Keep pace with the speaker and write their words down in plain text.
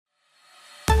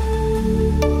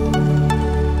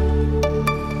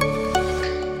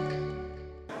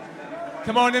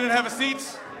Come on in and have a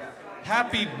seat.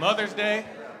 Happy Mother's Day.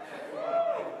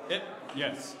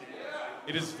 Yes,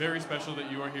 it is very special that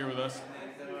you are here with us.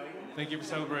 Thank you for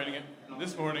celebrating it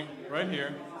this morning, right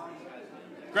here.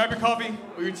 Grab your coffee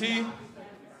or your tea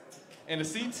and a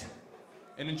seat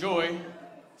and enjoy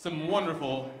some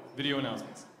wonderful video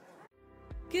announcements.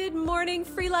 Good morning,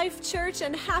 Free Life Church,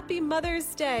 and happy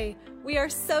Mother's Day. We are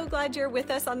so glad you're with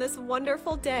us on this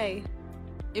wonderful day.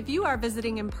 If you are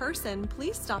visiting in person,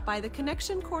 please stop by the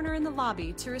Connection Corner in the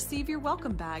lobby to receive your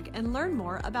welcome bag and learn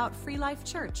more about Free Life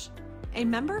Church. A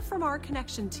member from our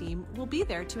Connection team will be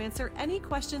there to answer any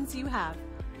questions you have.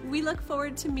 We look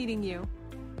forward to meeting you.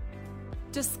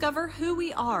 Discover who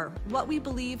we are, what we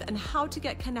believe, and how to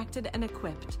get connected and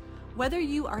equipped. Whether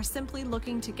you are simply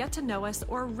looking to get to know us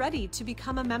or ready to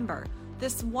become a member,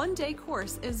 this one-day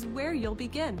course is where you'll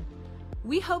begin.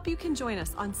 We hope you can join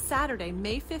us on Saturday,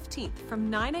 May 15th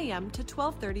from 9 a.m. to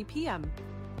 12:30 p.m.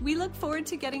 We look forward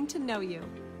to getting to know you.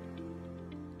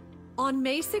 On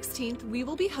May 16th, we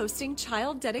will be hosting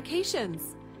child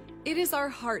dedications. It is our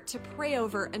heart to pray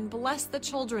over and bless the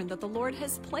children that the Lord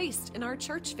has placed in our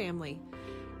church family.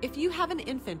 If you have an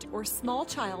infant or small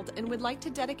child and would like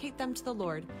to dedicate them to the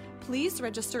Lord, please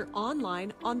register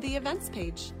online on the events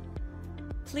page.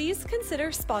 Please consider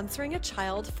sponsoring a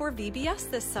child for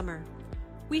VBS this summer.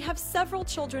 We have several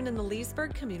children in the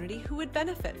Leesburg community who would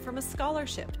benefit from a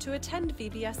scholarship to attend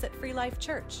VBS at Free Life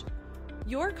Church.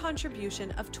 Your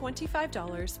contribution of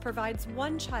 $25 provides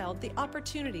one child the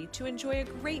opportunity to enjoy a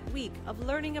great week of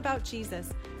learning about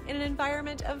Jesus in an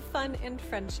environment of fun and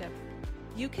friendship.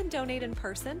 You can donate in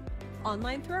person,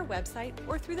 online through our website,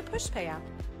 or through the PushPay app.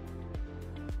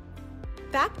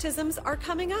 Baptisms are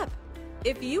coming up.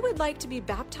 If you would like to be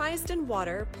baptized in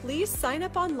water, please sign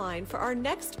up online for our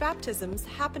next baptisms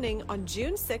happening on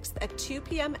June 6th at 2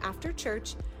 p.m. after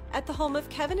church at the home of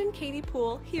Kevin and Katie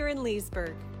Poole here in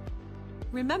Leesburg.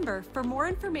 Remember, for more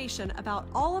information about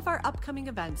all of our upcoming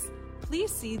events,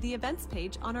 please see the events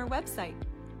page on our website.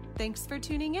 Thanks for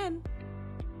tuning in.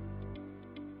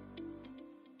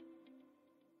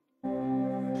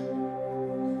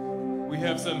 We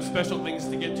have some special things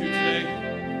to get to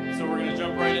today, so we're going to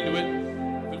jump right into it.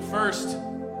 But first,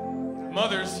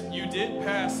 mothers, you did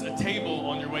pass a table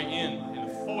on your way in the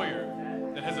foyer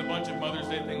that has a bunch of Mother's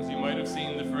Day things. You might have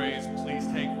seen the phrase, "Please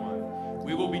take one."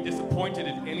 We will be disappointed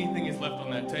if anything is left on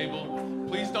that table.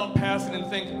 Please don't pass it and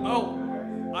think, "Oh,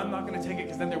 I'm not going to take it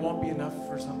because then there won't be enough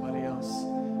for somebody else."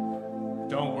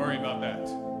 Don't worry about that.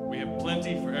 We have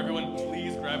plenty for everyone.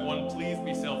 Please grab one. Please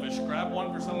be selfish. Grab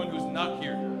one for someone who's not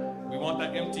here. We want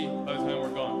that empty by the time we're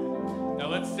gone. Now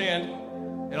let's stand,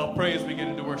 and I'll pray as we get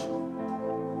into worship.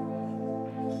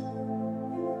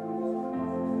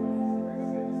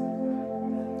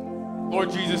 Lord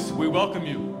Jesus, we welcome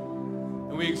you,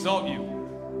 and we exalt you.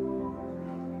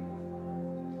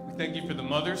 We thank you for the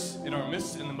mothers in our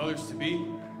midst and the mothers-to-be.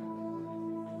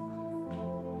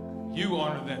 You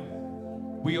honor them.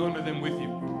 We honor them with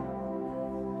you.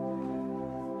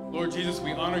 Lord Jesus,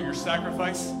 we honor your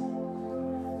sacrifice,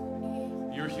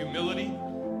 your humility,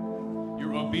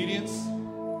 your obedience,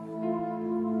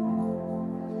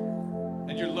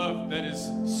 and your love that is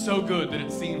so good that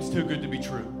it seems too good to be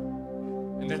true.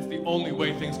 And that's the only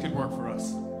way things can work for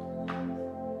us.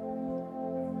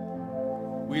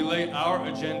 We lay our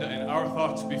agenda and our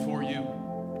thoughts before you.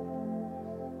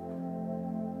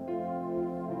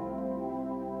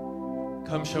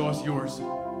 Come show us yours.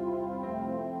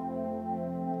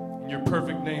 In your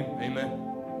perfect name, amen.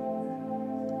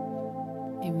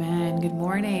 Amen. Good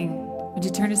morning. Would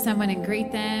you turn to someone and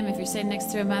greet them? If you're sitting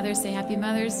next to a mother, say Happy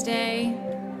Mother's Day.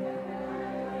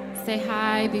 Say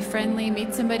hi, be friendly,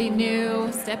 meet somebody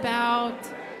new, step out.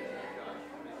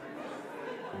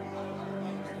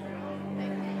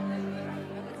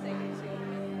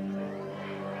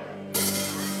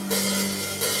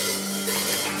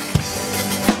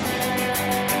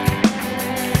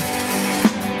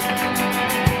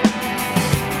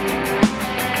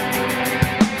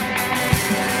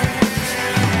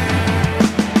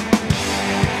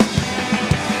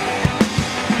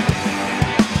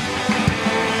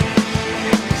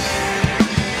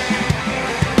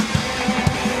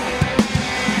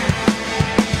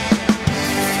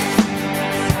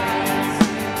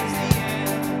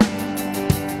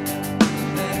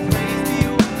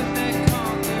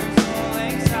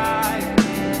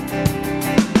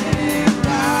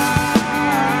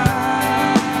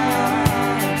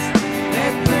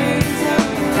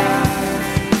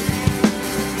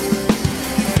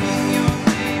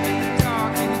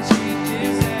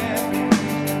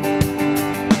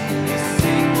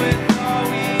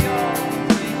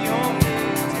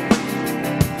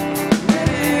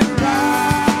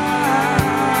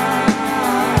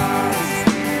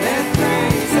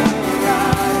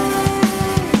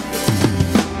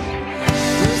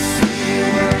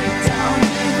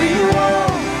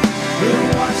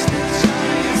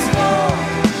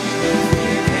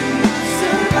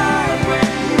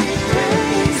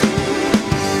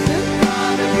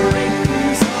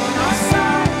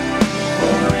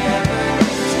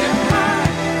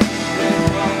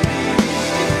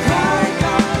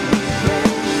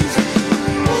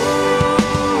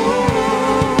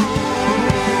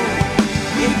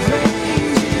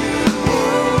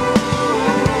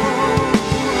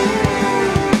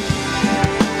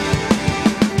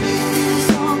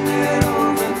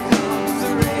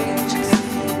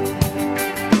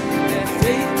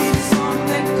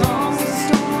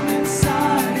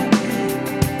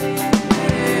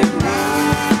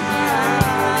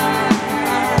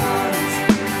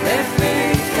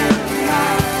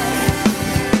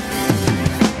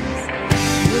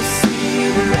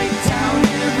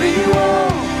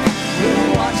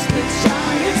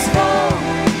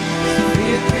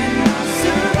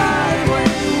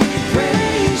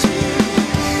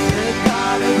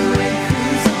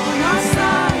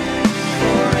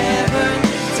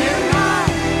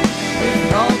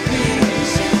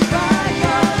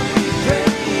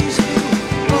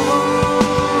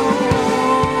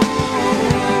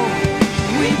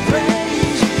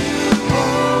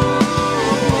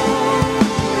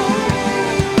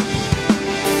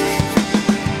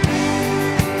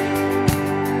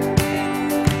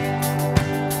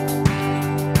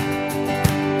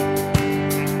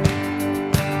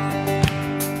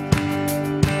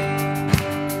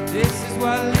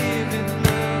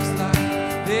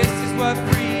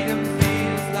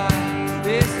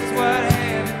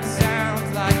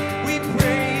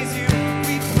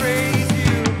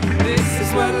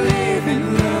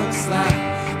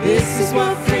 is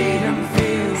what freedom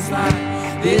feels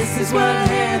like. This is what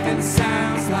heaven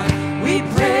sounds like. We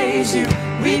praise you,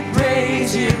 we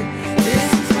praise you.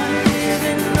 This is what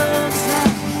living looks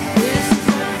like. This is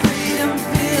what freedom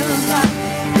feels like.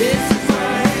 This is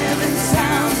what heaven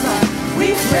sounds like. We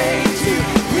praise you,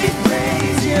 we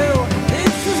praise you.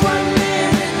 This is what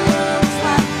living looks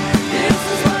like. This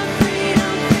is what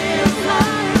freedom feels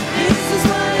like. This is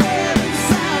what heaven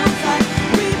sounds like.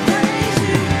 We praise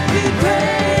you, we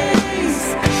praise.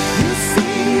 You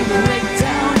see break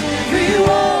down every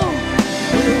wall.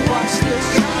 We watch the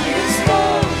giants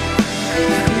fall.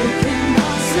 You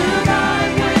cannot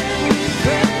survive when we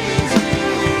praise you.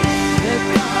 The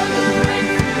God of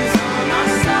breakthroughs on our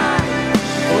side.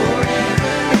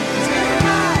 Forever lifted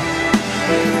high.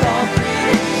 With all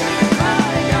creation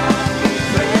by God we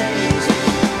praise you.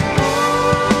 Oh,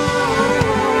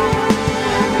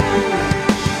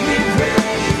 we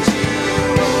praise you.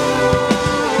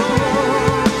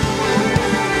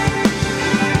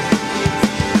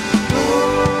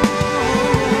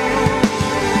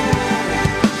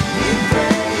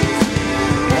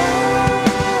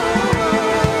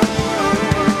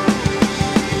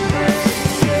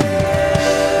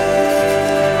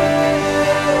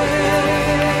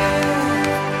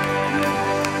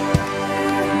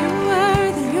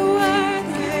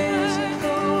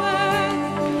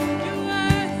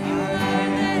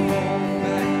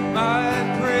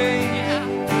 My praise,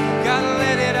 gotta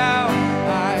let it out.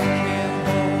 I can't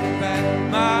hold back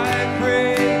my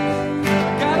praise.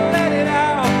 Gotta let it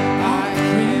out. I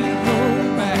can't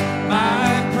hold back my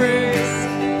praise.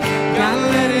 Gotta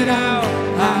let it out.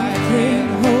 I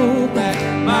can't hold back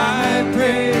my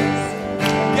praise.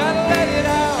 Gotta let it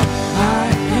out.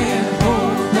 I can't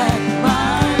hold back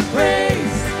my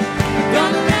praise.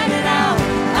 Gonna let it out.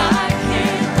 I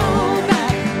can't hold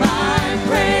back my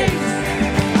praise.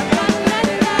 I gotta let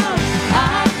it out.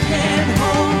 I can't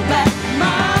hold back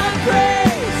my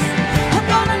praise. I'm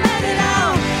gonna let it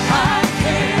out. I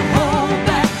can't hold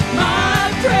back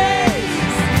my praise.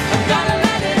 I'm gonna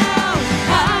let it out.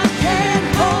 I can't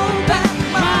hold back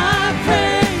my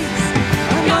praise.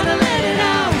 I'm gonna let it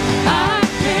out. I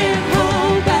can't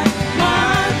hold back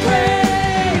my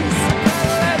praise.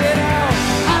 Let it out.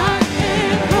 I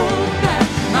can't hold back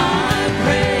my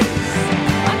praise.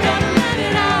 I'm gonna let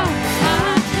it out.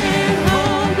 I can't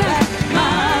hold back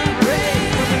my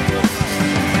praise.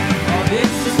 Oh,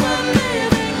 this is what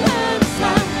living looks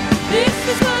like. This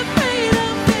is what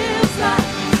freedom feels like.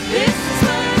 This is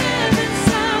what heaven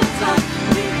sounds like.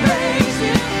 We praise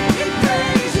you, we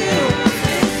praise you.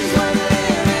 This is what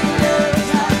living looks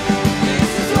like.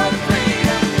 This is what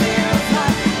freedom feels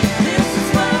like. This is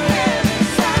what heaven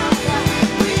sounds like.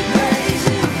 We praise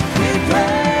you, we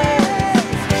praise.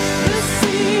 The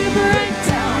sea break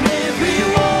down every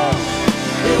wall.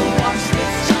 We'll watch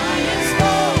these giants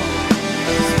fall.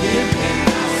 We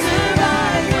cannot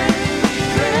survive when we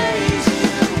praise you.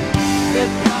 The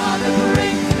God of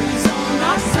breakthroughs on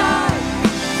our side.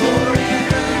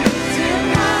 Forever lifted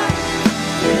high.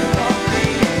 With all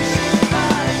creation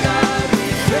by God we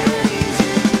praise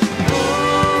you. Oh,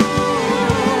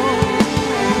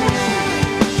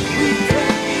 we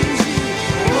praise you.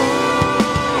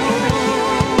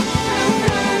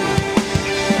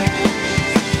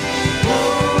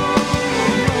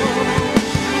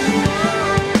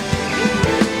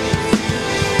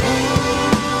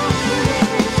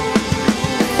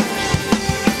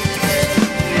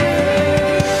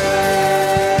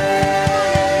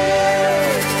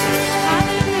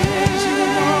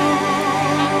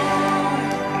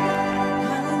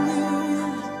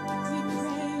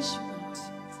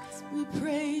 We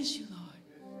praise you, Lord.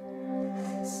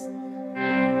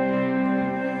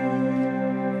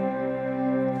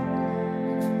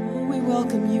 Oh, we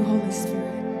welcome you, Holy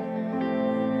Spirit.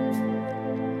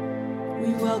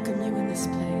 We welcome you in this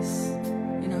place,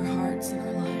 in our hearts and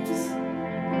our lives.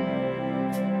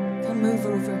 Come move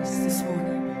over us this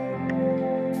morning.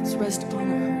 Let's rest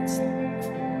upon our hearts, Lord.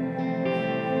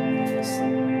 Yes.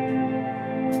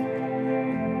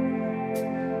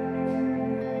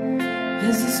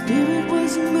 As the Spirit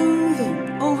was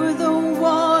moving over the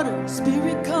water,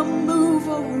 Spirit, come move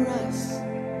over us.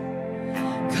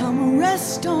 Come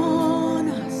rest on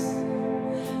us.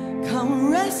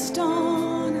 Come rest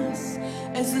on us.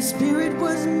 As the Spirit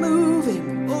was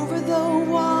moving over the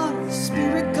water,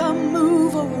 Spirit, come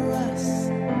move over us.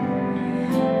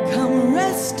 Come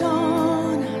rest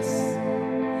on us.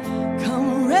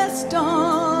 Come rest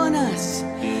on us.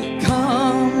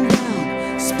 Come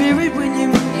down. Spirit, when you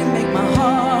move, you make my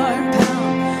heart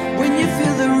pound. When you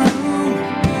fill the room,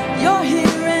 you're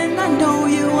here and I know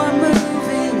you are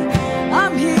moving.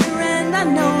 I'm here and I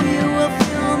know you will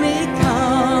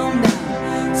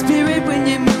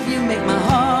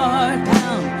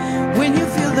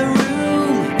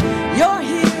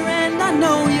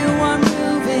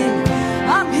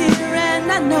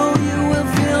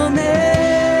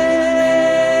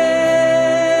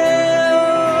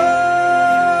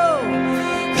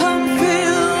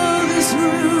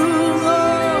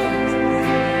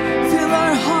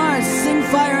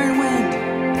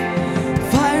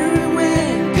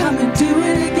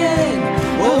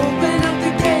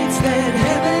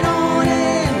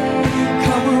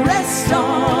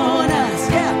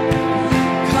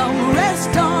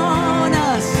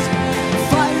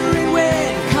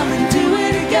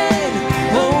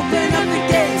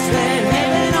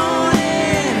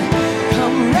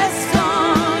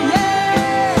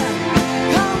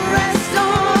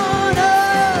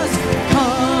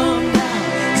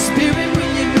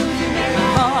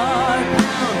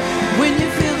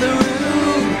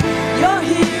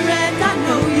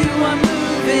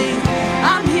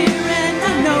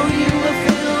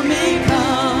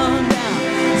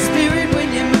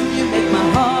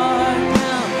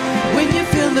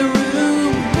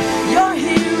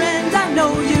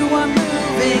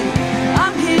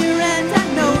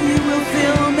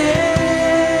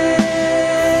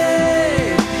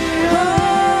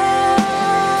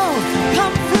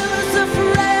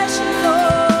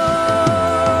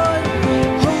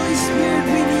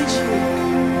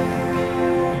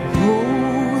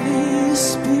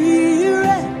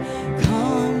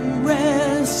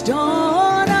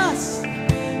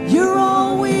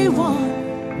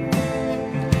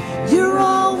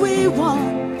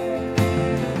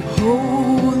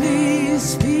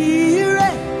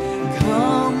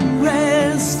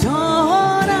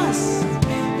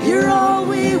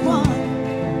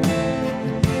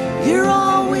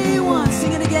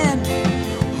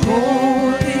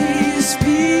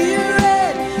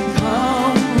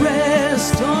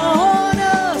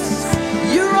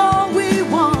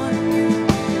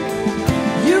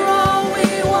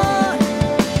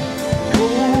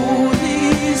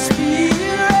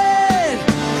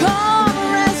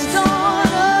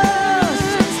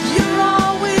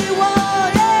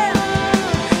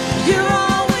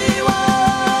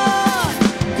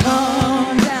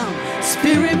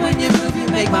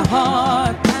my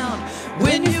heart pound.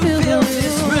 When you fill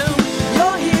this room,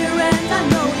 you're here and I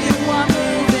know you are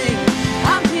moving.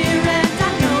 I'm here and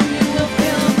I know you will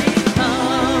fill me.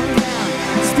 Come down,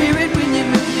 Spirit, when you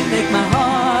move, you make my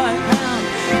heart pound.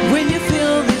 When you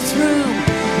fill this room,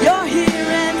 you're here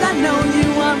and I know you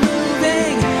are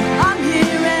moving. I'm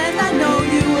here and I know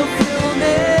you will fill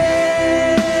me.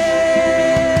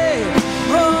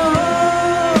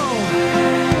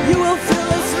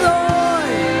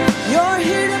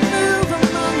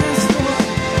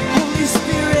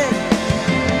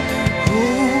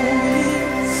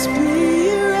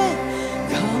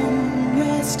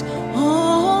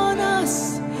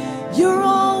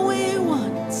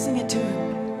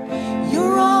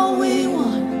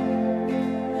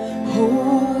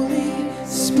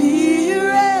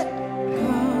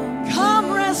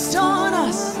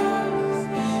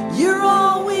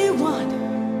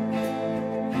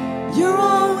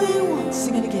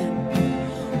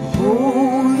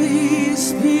 Holy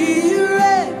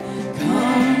Spirit,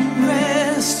 come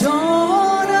rest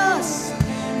on us.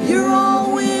 You're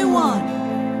all we want.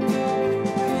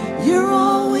 You're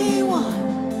all we want.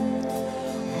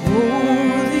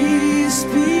 Holy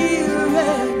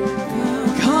Spirit,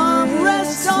 come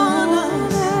rest on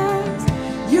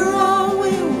us. You're all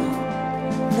we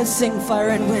want. Let's sing Fire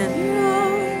and Wind. Fire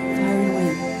and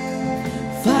Wind.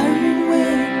 Fire and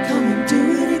wind, come and do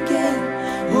it again.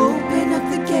 Open up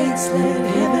the gates, let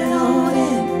heaven on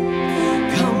in.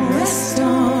 Come rest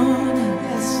on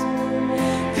us.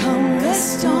 Come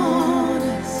rest on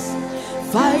us.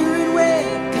 Fire and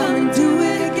wind, come and do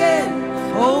it again.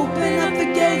 Open up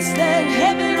the gates, let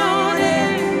heaven on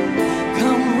in.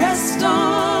 Come rest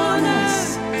on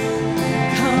us.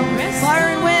 Come rest. Fire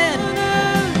and wind.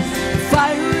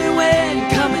 Fire and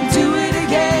wind, come and do it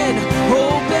again.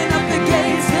 Open up the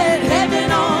gates, let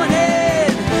heaven on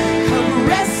in. Come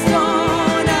rest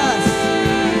on us.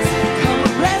 Come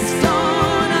rest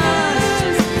on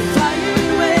us. Fire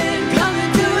and wind, come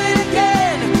and do it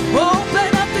again.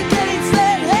 Open up the gates,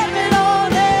 let heaven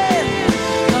on in.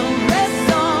 Come rest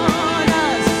on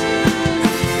us.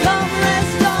 Come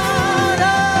rest on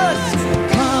us.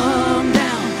 Come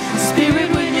down. Spirit,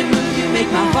 when you move, you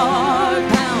make my heart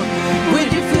pound. When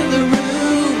you fill the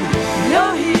room,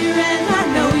 you're here and I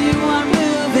know you are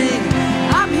moving.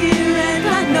 I'm here and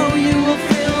I know you will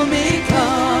fill me.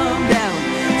 Come down.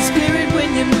 Spirit, when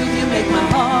you move, you make my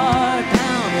heart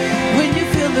pound. When you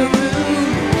fill the room,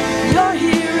 you're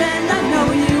here and I know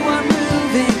you are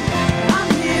moving. I'm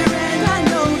here and I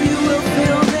know you will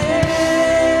fill me.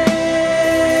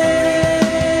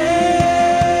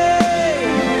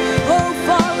 Oh,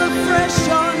 fall afresh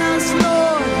on us,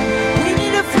 Lord. We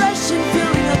need a fresh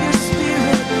infilling of your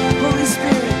Spirit, Holy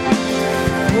Spirit.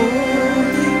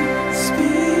 Holy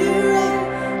Spirit,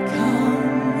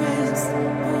 come rest.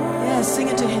 Yeah, sing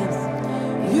it to Him.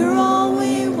 You're all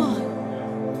we want.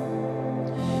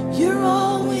 You're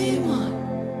all we want.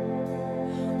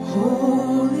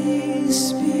 Holy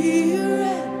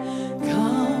Spirit,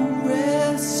 come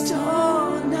rest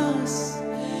on us.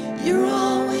 You're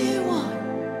all we want.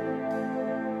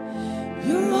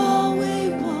 You're all we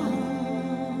want.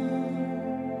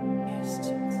 Yes,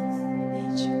 Jesus. I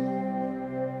need you.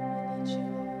 I need you.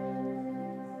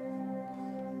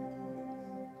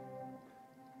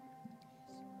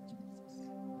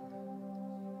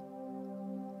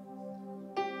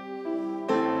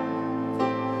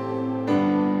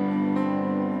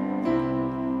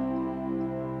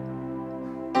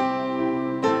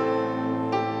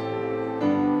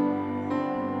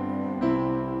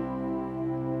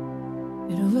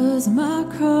 It was my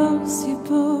cross you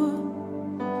bore,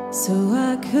 so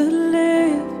I could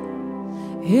live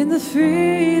in the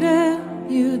freedom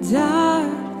you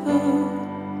died for.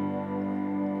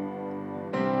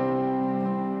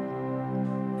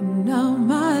 And now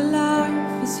my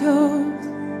life is yours,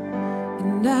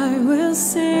 and I will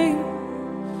sing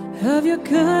of your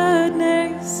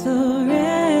goodness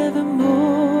forevermore.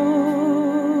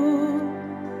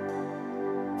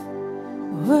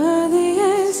 Worthy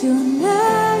is your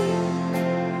name,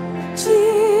 Jesus.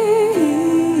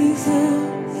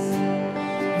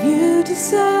 You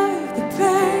deserve the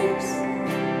praise.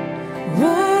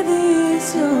 Worthy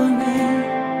is your name.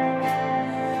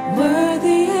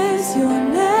 Worthy is your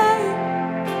name,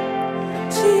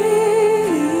 Jesus.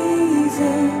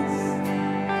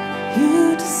 You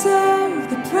deserve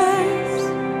the praise.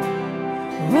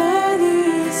 Worthy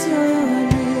is your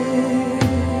name.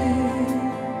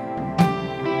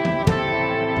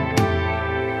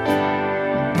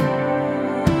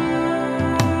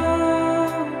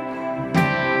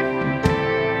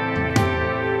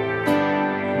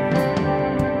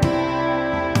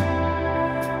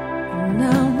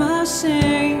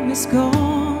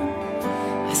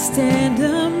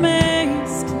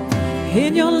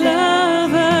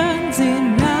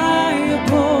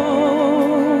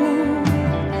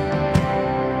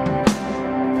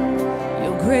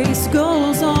 grace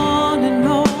goes on, and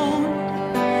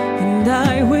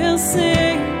I will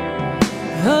sing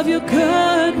of your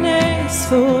goodness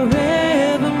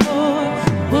forevermore.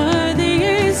 Worthy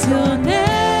is your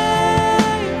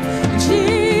name,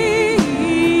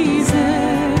 Jesus.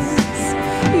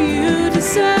 You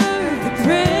deserve the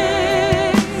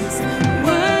praise.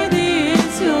 Worthy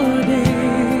is your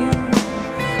name.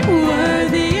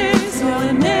 Worthy is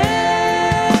your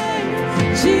name,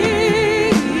 Jesus.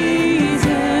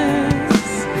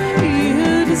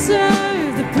 You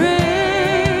deserve the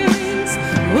praise.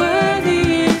 Worthy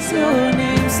is your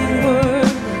name. Sing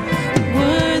worthy.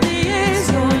 Worthy is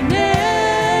your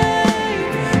name,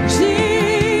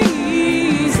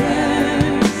 Jesus.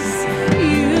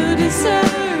 You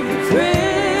deserve the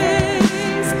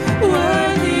praise.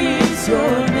 Worthy is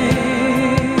your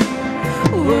name.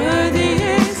 Worthy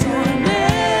is your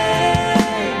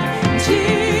name,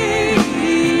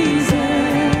 Jesus.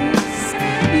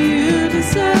 You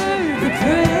deserve the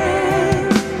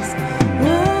praise.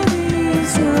 Worthy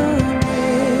is your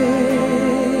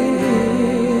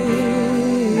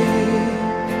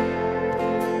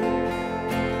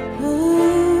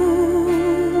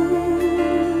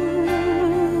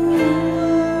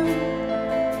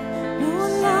no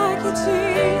one like you,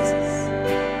 Jesus.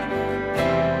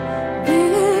 Be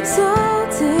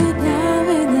exalted now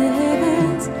in the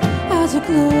heavens as your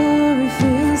glory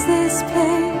fills this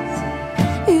place.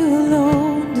 You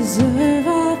alone deserve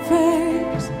our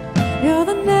praise. You're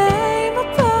the name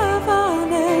above all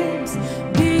names.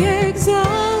 Be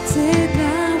exalted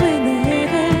now in the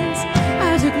heavens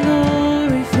as your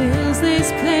glory fills this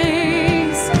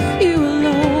place. You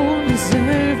alone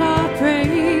deserve our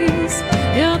praise.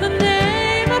 You're the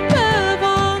name above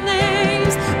all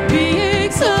names. Be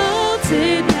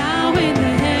exalted now in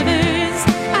the heavens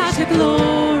as your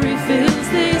glory fills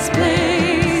this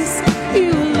place.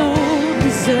 You alone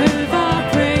deserve our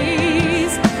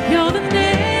praise. You're the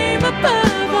name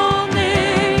above all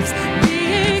names. Be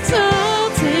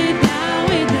exalted now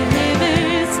in the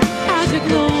heavens as your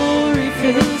glory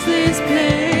fills this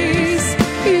place.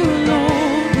 You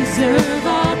alone deserve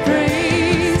our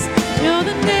praise. You're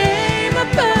the name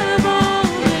above all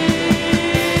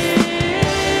names.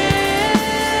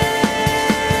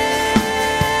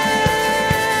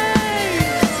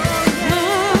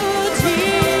 Oh,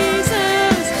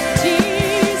 Jesus,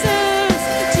 Jesus,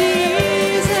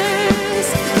 Jesus,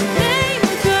 name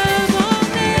above all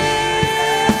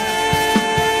names.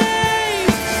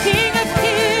 King of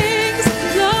kings,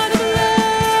 Lord of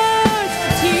lords,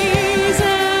 Jesus,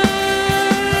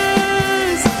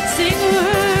 sing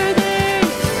worthy,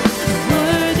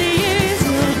 worthy is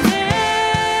your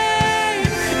name,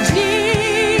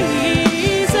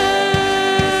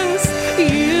 Jesus.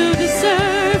 You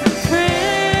deserve the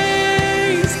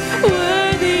praise.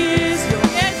 Worthy is your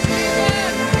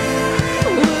name.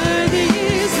 Worthy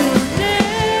is your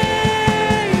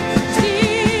name,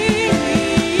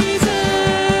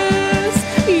 Jesus.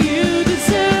 You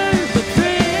deserve the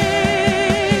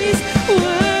praise.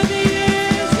 Worthy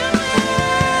is your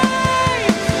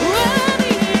name.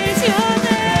 Worthy is your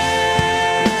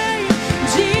name,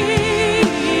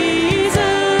 Jesus.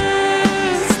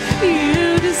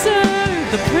 You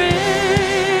deserve the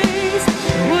praise.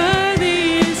 Worthy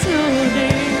is your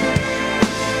name.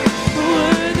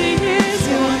 Worthy is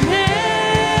your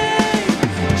name,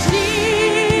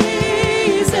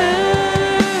 Jesus.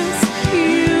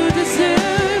 You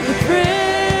deserve the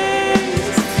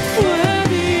praise.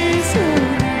 Worthy is your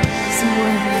name. Sing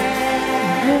worthy.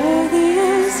 Worthy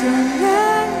is your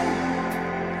name,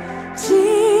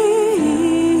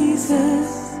 Jesus.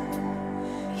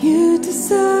 You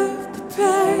deserve the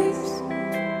praise.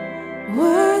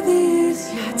 Worthy is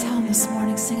your Yeah, tell him this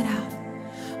morning, sing it out.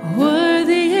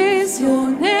 Worthy is your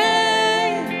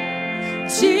name,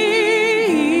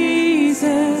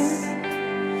 Jesus.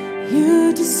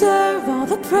 You deserve all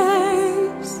the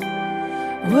praise.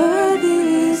 Worthy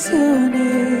is your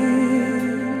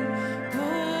name. Oh,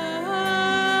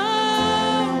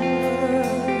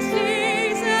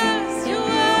 Jesus, you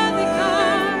are the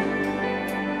God.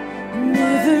 In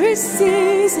every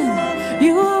season,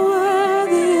 you are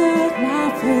worthy of my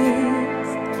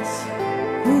praise.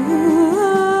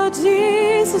 Ooh,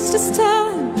 Jesus, just tell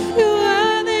him you're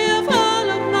worthy of all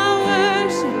of my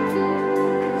worship.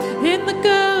 In the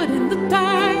good and the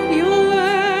bad, you're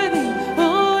worthy.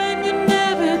 Oh, and you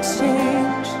never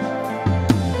change.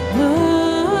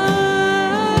 Oh,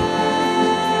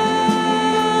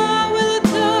 I will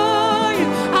adore you.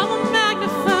 I will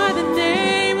magnify the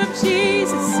name of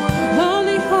Jesus.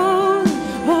 Holy, holy,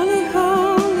 holy,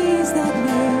 holy is that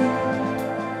name.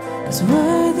 'Cause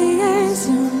worthy is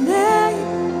your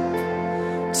name,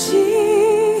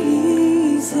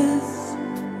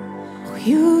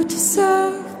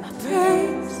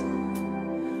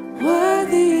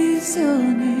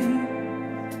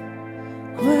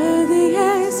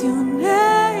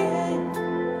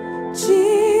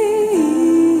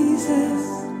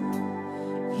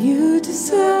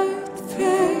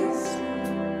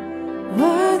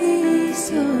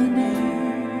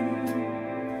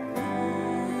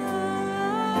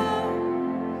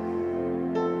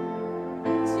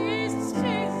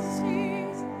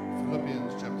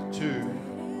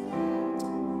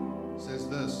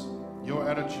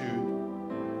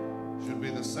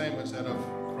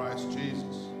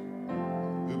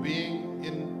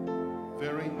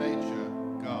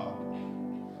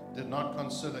 not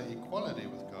consider equality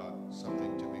with God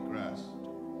something to be grasped,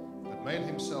 but made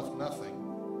himself nothing,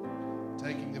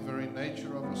 taking the very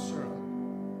nature of a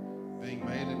servant, being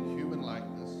made in human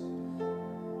likeness,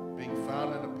 being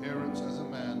found in appearance as a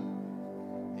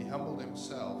man, he humbled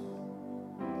himself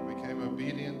and became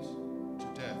obedient to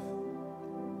death,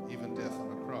 even death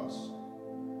on a cross.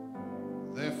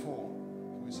 Therefore,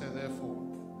 can we say therefore?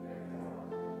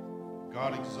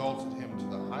 God exalted him to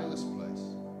the highest place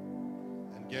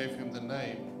and gave him the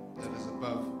name that is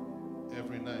above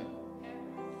every name.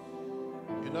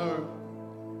 You know,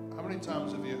 how many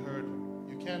times have you heard,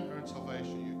 you can't earn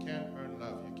salvation, you can't earn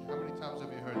love? How many times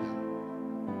have you heard that?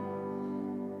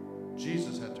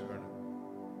 Jesus had to earn it.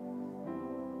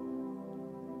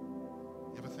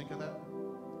 You ever think of that?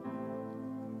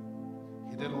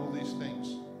 He did all these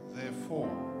things. Therefore,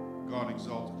 God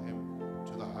exalted him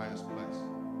to the highest place.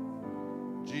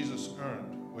 Jesus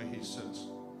earned where he sits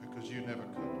because you never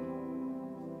could.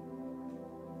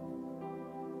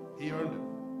 He earned it.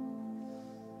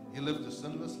 He lived a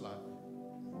sinless life,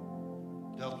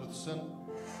 dealt with sin,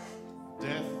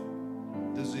 death,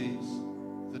 disease,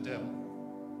 the devil,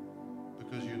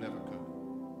 because you never could.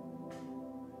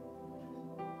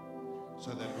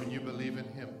 So that when you believe in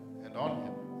him and on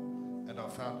him and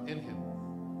are found in him,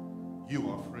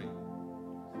 you are free.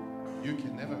 You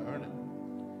can never earn it,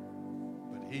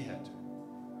 but he had to,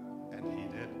 and he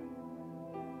did,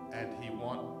 and he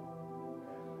won,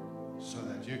 so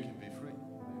that you can be free.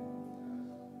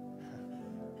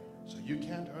 So you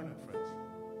can't earn it, friends,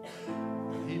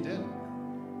 but he did.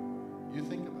 You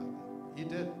think about that. He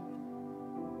did.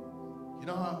 You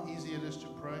know how easy it is to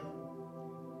pray?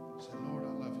 Say, Lord, I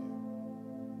love you.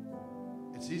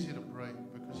 It's easy to pray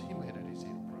because he made it easy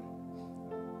to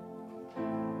pray.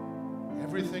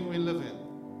 Everything we live in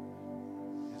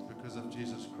is because of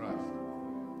Jesus Christ,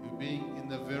 who being in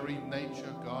the very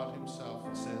nature God himself,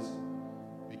 it says,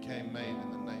 became made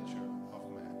in the nature of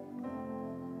man.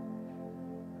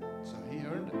 So he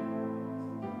earned it.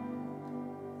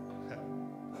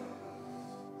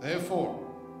 Therefore,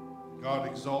 God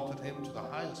exalted him to the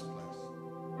highest place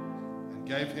and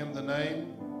gave him the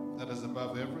name that is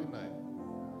above every name,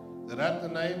 that at the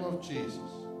name of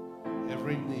Jesus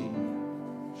every knee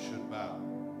should bow,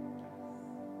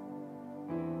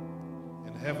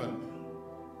 in heaven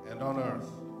and on earth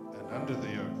and under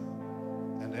the earth,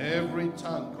 and every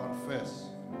tongue confess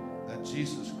that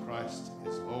Jesus Christ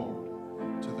is Lord,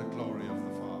 to the glory of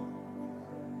the Father.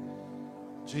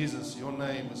 Jesus, your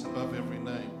name is above every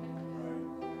name,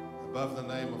 above the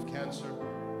name of cancer,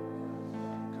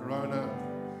 corona,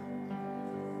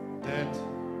 debt,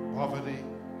 poverty,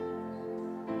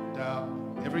 doubt,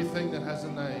 everything that has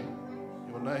a name.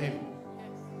 Your name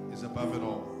is above it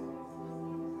all.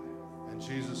 And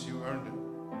Jesus, you earned it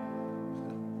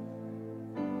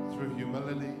through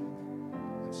humility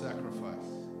and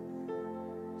sacrifice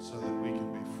so that we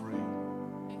can be free.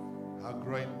 How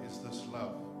great is this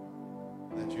love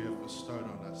that you have bestowed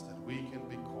on us, that we can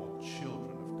be called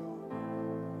children of God.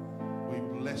 We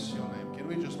bless your name. Can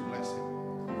we just bless him?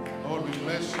 Lord, we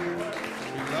bless you.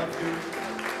 We love you.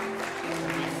 And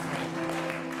we thank you.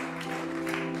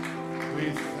 We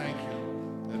thank you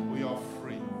that we are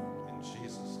free in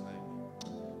Jesus' name.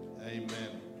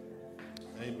 Amen.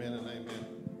 Amen and amen.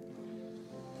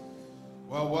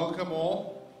 Well, welcome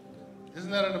all.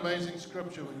 Isn't that an amazing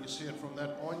scripture when you see it from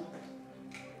that point?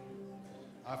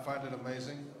 I find it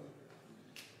amazing.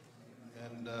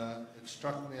 And it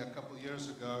struck me a couple years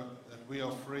ago that we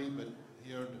are free, but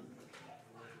he earned it.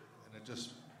 And it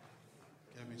just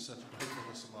gave me such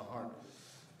gratefulness in my heart.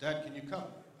 Dad, can you come?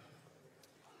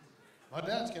 My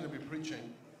dad's going to be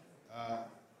preaching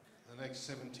the next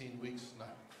 17 weeks. No.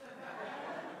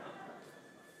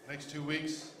 Next 2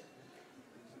 weeks.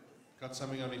 Got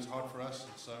something on his heart for us.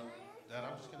 And so, Dad,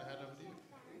 I'm just going to hand over to you.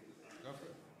 Go for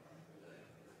it.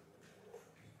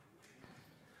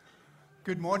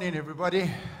 Good morning,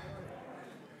 everybody.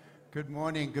 Good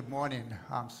morning, good morning.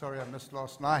 I'm sorry I missed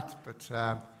last night, but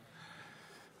I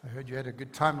heard you had a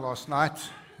good time last night,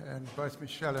 and both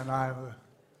Michelle and I were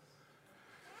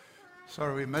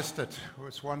sorry we missed it. It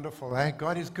was wonderful, eh?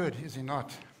 God is good, is he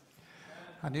not?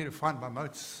 I need to find my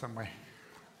notes somewhere.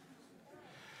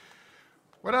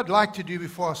 What I'd like to do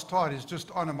before I start is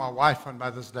just honor my wife on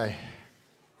Mother's Day.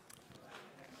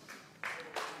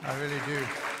 I really do.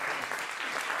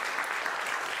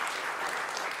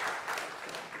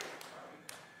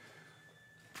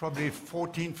 Probably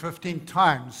 14, 15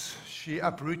 times she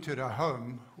uprooted her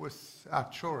home with our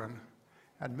children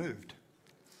and moved,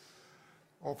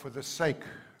 all for the sake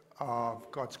of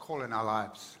God's call in our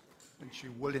lives. And she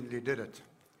willingly did it.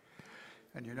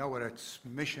 And you know what its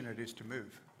mission it is to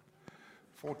move.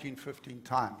 14, 15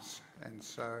 times.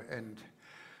 And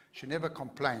she never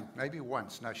complained. Maybe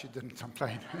once. No, she didn't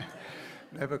complain.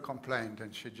 Never complained.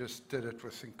 And she just did it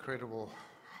with incredible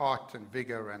heart and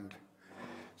vigor. And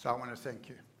so I want to thank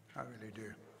you. I really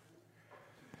do.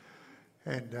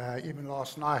 And even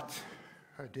last night,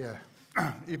 oh dear,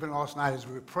 even last night as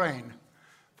we were praying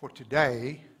for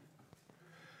today,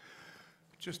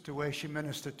 just the way she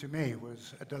ministered to me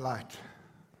was a delight.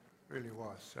 Really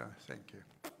was. So thank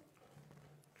you.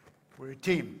 We're a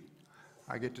team.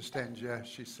 I get to stand here.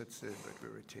 She sits there, but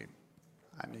we're a team.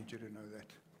 I need you to know that.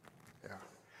 Yeah.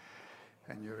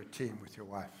 And you're a team with your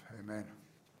wife. Amen.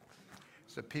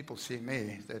 So people see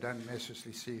me. They don't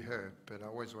necessarily see her, but I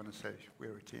always want to say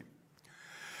we're a team.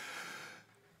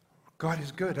 God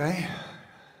is good, eh?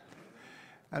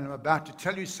 And I'm about to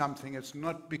tell you something. It's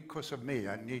not because of me.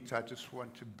 I just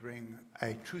want to bring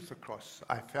a truth across.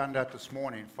 I found out this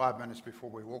morning, 5 minutes before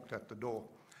we walked out the door,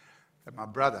 that my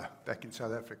brother back in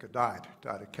South Africa died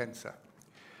of cancer.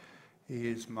 He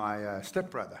is my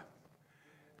stepbrother.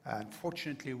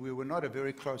 Unfortunately, we were not a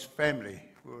very close family.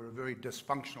 We were a very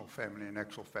dysfunctional family in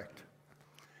actual fact.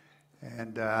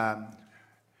 And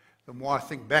the more I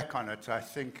think back on it, I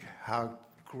think how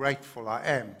grateful I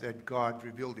am that God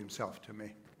revealed himself to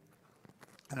me.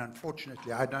 And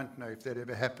unfortunately, I don't know if that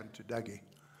ever happened to Dougie.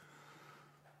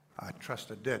 I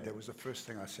trust it did. That was the first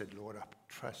thing I said, Lord, I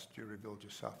trust you revealed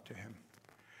yourself to him.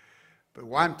 But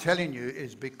why I'm telling you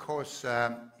is because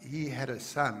he had a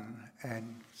son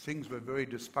and things were very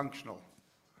dysfunctional.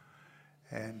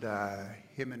 And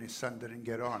him and his son didn't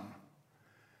get on.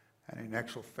 And in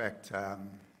actual fact,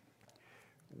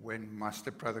 when my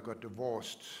stepbrother got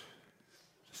divorced,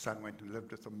 the son went and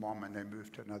lived with the mom and they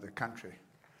moved to another country.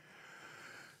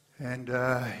 And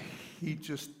he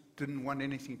just didn't want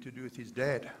anything to do with his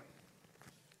dad.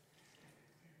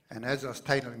 And as I was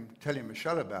telling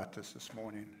Michelle about this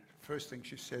morning, first thing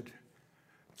she said,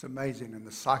 it's amazing, and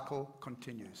the cycle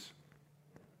continues.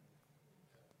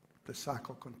 The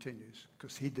cycle continues,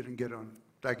 because he didn't get on,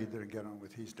 Dougie didn't get on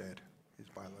with his dad, his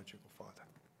biological father.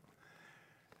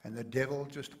 And the devil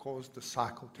just caused the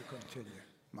cycle to continue.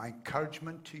 My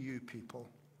encouragement to you people,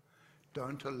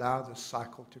 don't allow the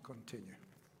cycle to continue.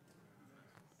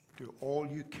 Do all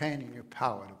you can in your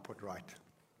power to put right.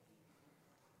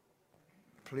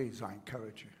 Please, I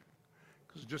encourage you.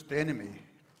 Because just the enemy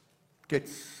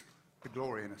gets the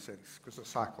glory in a sense, because the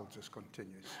cycle just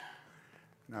continues.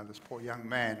 Now this poor young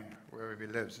man, wherever he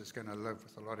lives, is going to live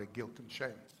with a lot of guilt and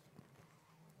shame.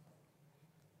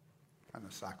 And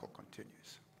the cycle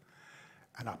continues.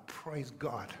 And I praise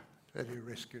God that he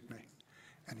rescued me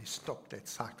and he stopped that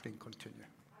cycling continue.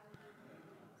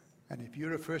 And if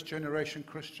you're a first-generation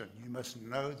Christian, you must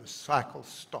know the cycle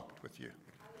stopped with you.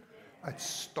 It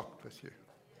stopped with you.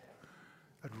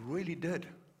 It really did.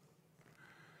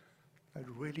 It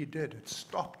really did. It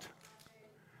stopped.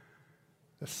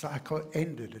 The cycle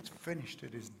ended. It's finished.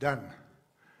 It is done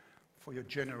for your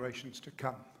generations to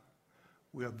come.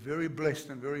 We are very blessed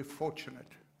and very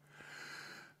fortunate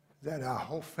that our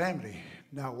whole family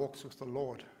now walks with the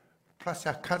Lord, plus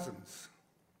our cousins.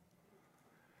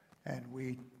 And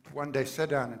we one day sat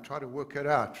down and tried to work it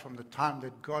out from the time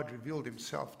that God revealed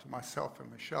himself to myself and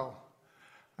Michelle.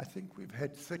 I think we've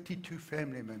had 32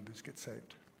 family members get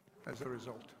saved as a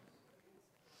result.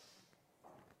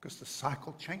 Because the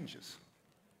cycle changes.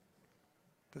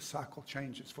 The cycle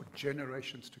changes for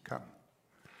generations to come.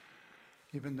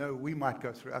 Even though we might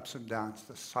go through ups and downs,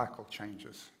 the cycle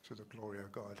changes to the glory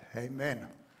of God. Amen.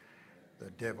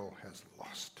 The devil has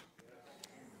lost.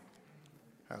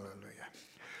 Hallelujah.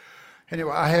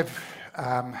 Anyway, I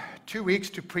have 2 weeks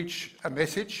to preach a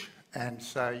message, and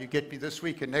so you get me this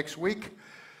week and next week.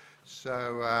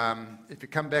 So if you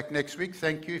come back next week,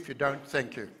 thank you. If you don't,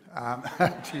 thank you.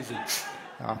 Jesus,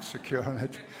 I'm secure on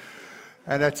it.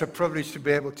 And it's a privilege to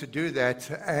be able to do that.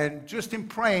 And just in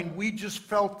praying, we just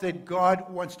felt that God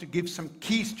wants to give some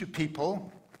keys to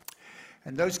people.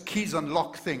 And those keys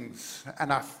unlock things.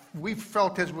 And we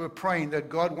felt as we were praying that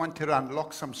God wanted to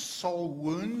unlock some soul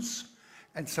wounds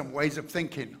and some ways of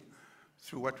thinking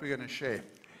through what we're going to share.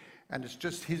 And it's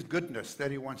just his goodness that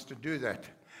he wants to do that.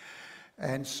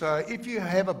 And so if you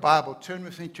have a Bible, turn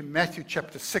with me to Matthew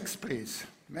chapter 6, please.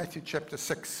 Matthew chapter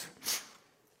 6.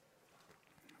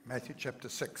 Matthew chapter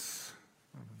 6,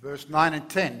 verse 9 and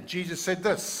 10. Jesus said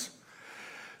this.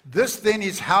 This then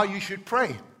is how you should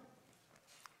pray.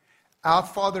 Our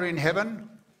Father in heaven,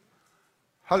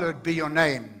 hallowed be your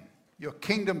name. Your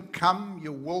kingdom come,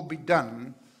 your will be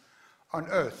done on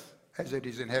earth as it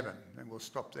is in heaven. And we'll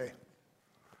stop there.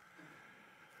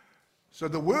 So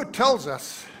the word tells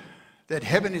us that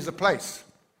heaven is a place.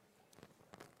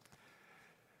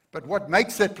 But what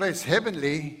makes that place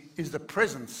heavenly is the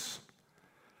presence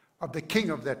of the King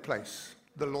of that place,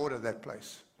 the Lord of that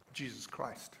place, Jesus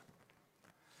Christ.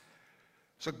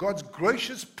 So God's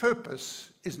gracious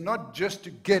purpose is not just to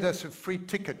get us a free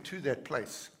ticket to that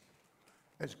place,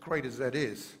 as great as that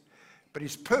is, but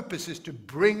his purpose is to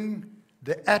bring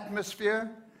the atmosphere,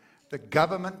 the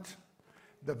government,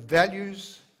 the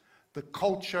values, the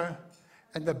culture,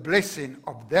 and the blessing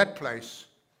of that place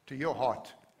to your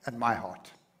heart and my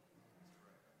heart.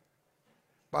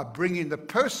 By bringing the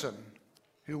person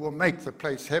who will make the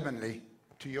place heavenly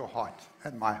to your heart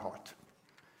and my heart.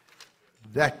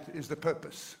 That is the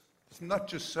purpose. It's not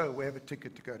just so we have a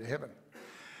ticket to go to heaven.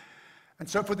 And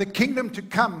so for the kingdom to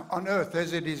come on earth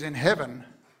as it is in heaven,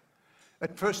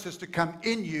 it first has to come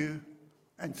in you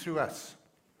and through us.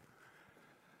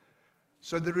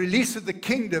 So the release of the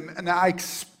kingdom and our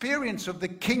experience of the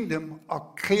kingdom are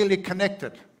clearly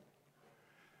connected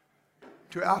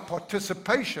to our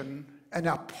participation and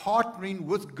our partnering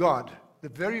with God. The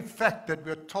very fact that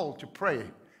we're told to pray,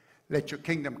 let your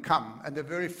kingdom come, and the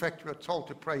very fact we're told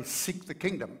to pray, seek the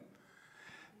kingdom,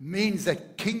 means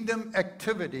that kingdom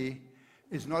activity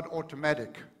is not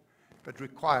automatic, but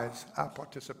requires our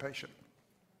participation.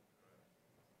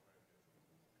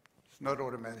 It's not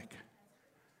automatic.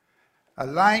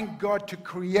 Allowing God to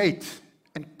create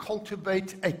and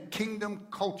cultivate a kingdom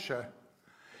culture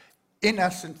in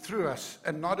us and through us,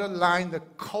 and not allowing the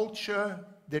culture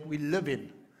that we live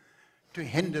in to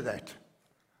hinder that.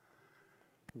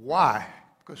 Why?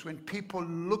 Because when people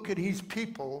look at his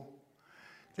people,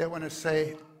 they want to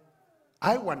say,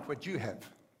 I want what you have.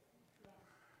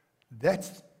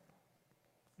 That's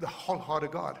the whole heart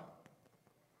of God.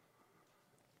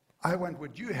 I want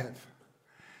what you have.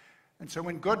 And so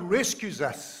when God rescues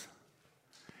us,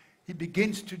 he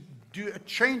begins to do a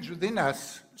change within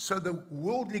us, so the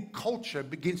worldly culture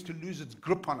begins to lose its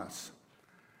grip on us.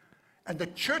 And the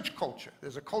church culture,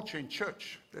 there's a culture in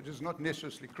church that is not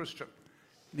necessarily Christian,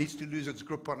 needs to lose its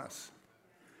grip on us.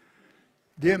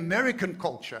 The American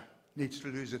culture needs to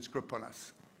lose its grip on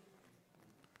us.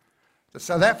 The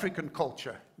South African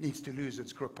culture needs to lose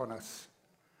its grip on us.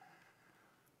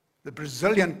 The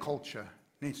Brazilian culture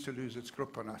needs to lose its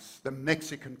grip on us. The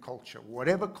Mexican culture,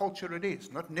 whatever culture it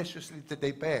is, not necessarily that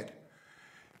they're bad,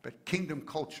 but kingdom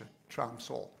culture trumps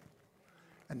all.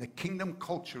 And the kingdom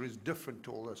culture is different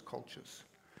to all those cultures.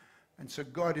 And so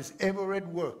God is ever at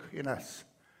work in us,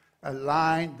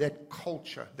 allowing that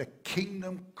culture, the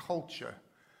kingdom culture,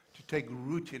 to take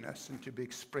root in us and to be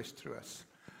expressed through us.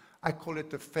 I call it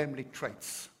the family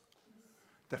traits,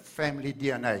 the family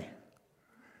DNA,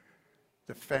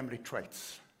 the family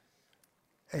traits.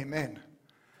 Amen.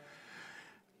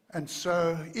 And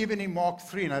so even in Mark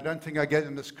 3, and I don't think I gave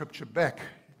them the scripture back,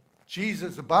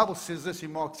 Jesus, the Bible says this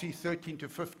in Mark 3, 13 to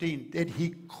 15, that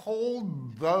he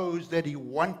called those that he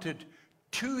wanted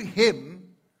to him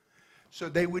so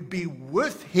they would be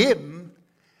with him,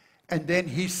 and then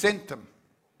he sent them.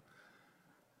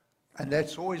 And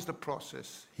that's always the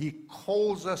process. He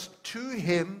calls us to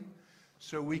him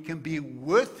so we can be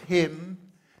with him,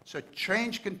 so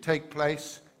change can take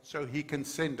place, so he can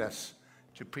send us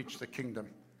to preach the kingdom.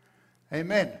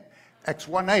 Amen. Acts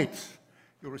 1:8.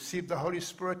 You'll receive the Holy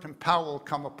Spirit and power will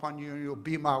come upon you and you'll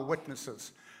be my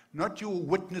witnesses. Not you will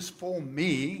witness for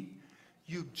me.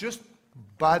 You just,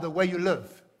 by the way you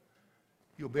live,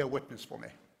 you'll be a witness for me.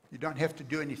 You don't have to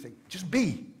do anything. Just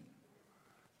be.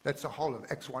 That's the whole of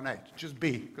Acts 1:8. Just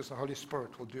be, because the Holy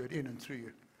Spirit will do it in and through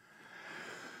you.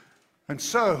 And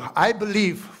so I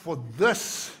believe for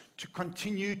this to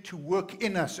continue to work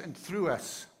in us and through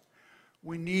us,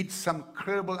 we need some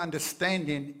credible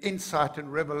understanding, insight,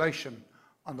 and revelation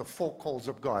on the four calls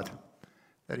of God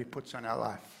that he puts on our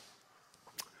life.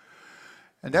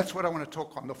 And that's what I want to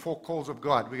talk on, the four calls of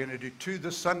God. We're going to do 2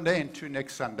 this Sunday and 2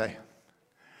 next Sunday.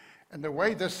 And the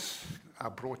way this, I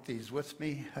brought these with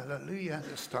me, hallelujah,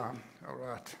 this time, all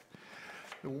right.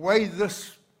 The way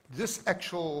this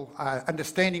actual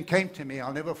understanding came to me,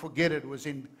 I'll never forget it, was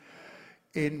in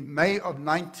May of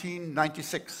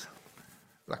 1996,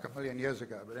 like a million years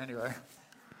ago, but anyway.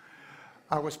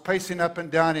 I was pacing up and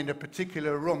down in a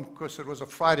particular room because it was a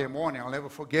Friday morning, I'll never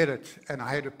forget it, and I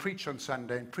had to preach on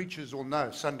Sunday, and preachers will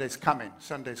know Sunday's coming,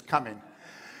 Sunday's coming.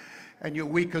 And your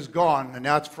week is gone, and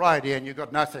now it's Friday, and you've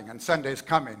got nothing, and Sunday's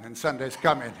coming, and Sunday's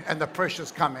coming, and the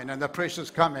pressure's coming, and the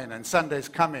pressure's coming, and Sunday's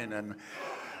coming, and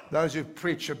those who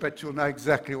preach a bit, you'll know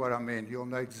exactly what I mean. You'll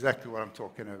know exactly what I'm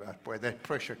talking about, where that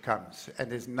pressure comes,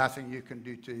 and there's nothing you can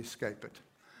do to escape it.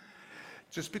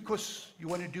 Just because you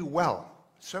want to do well.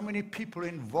 So many people are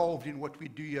involved in what we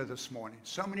do here this morning.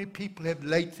 So many people have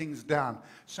laid things down.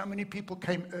 So many people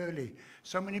came early.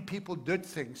 So many people did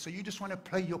things. So you just want to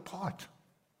play your part.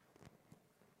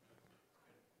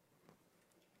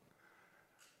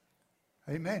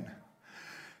 Amen.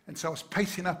 And so I was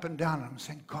pacing up and down, and I'm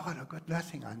saying, God, I've got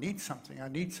nothing. I need something. I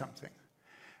need something.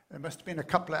 It must have been a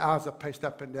couple of hours I paced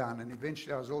up and down, and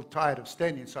eventually I was all tired of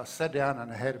standing, so I sat down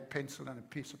and I had a pencil and a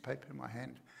piece of paper in my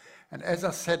hand. And as I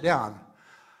sat down,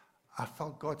 I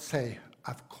felt God say,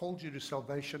 I've called you to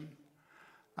salvation,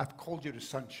 I've called you to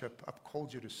sonship, I've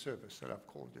called you to service, and I've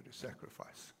called you to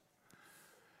sacrifice.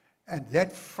 And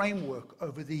that framework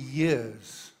over the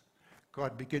years,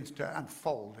 God begins to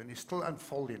unfold, and He's still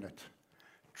unfolding it.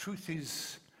 Truth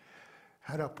is,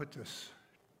 how do I put this?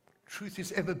 Truth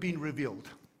is ever been revealed.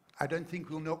 I don't think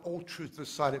we'll know all truth this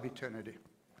side of eternity.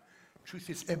 Truth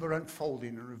is ever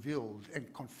unfolding and revealed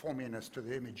and conforming us to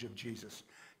the image of Jesus. Do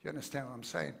you understand what I'm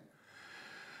saying?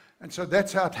 And so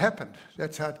that's how it happened.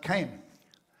 That's how it came.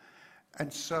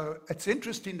 And so it's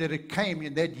interesting that it came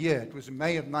in that year. It was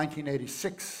May of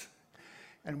 1986.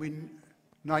 And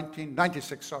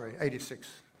 1996, sorry, 86.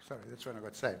 Sorry, that's when I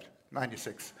got saved.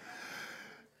 96.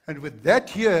 And with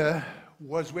that year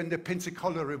was when the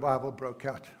Pensacola revival broke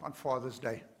out on Father's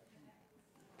Day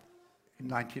in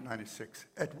 1996.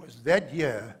 It was that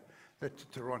year that the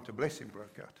Toronto Blessing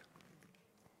broke out.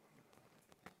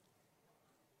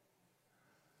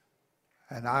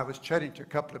 And I was chatting to a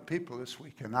couple of people this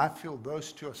week, and I feel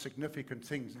those two are significant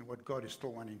things in what God is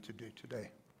still wanting to do today.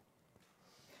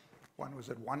 One was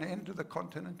at one end of the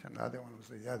continent, and the other one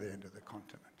was at the other end of the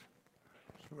continent.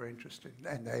 It's very interesting.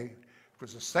 And it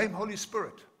was the same Holy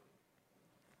Spirit.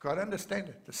 God understand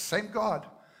it. The same God,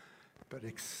 but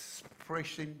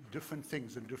expressing different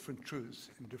things and different truths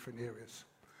in different areas.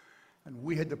 And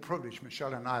we had the privilege,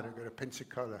 Michelle and I, to go to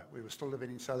Pensacola. We were still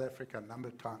living in South Africa a number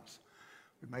of times.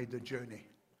 We made the journey.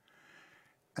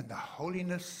 And the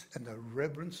holiness and the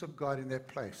reverence of God in that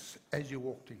place, as you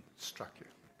walked in, struck you.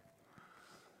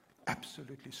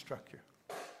 Absolutely struck you.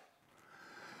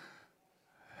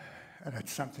 And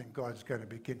it's something God's going to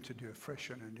begin to do afresh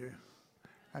and anew.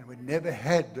 And we never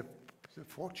had the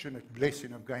fortunate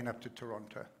blessing of going up to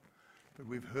Toronto. But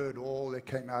we've heard all that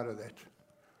came out of that.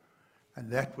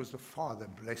 And that was the Father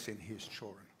blessing His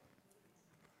children.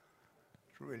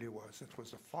 It really was. It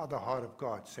was the Father heart of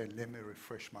God saying, let me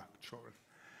refresh my children.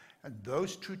 And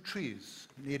those two trees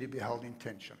need to be held in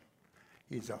tension.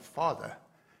 He's our Father,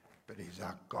 but He's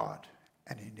our God,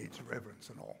 and He needs reverence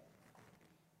and all.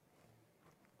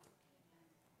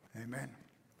 Amen.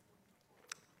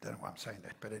 Don't know why I'm saying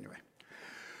that, but anyway.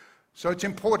 So it's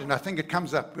important. I think it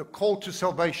comes up. We're called to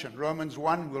salvation. Romans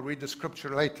 1, we'll read the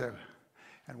scripture later.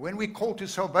 And when we call to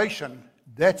salvation,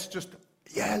 that's just,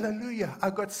 yeah, hallelujah, I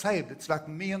got saved. It's like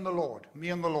me and the Lord, me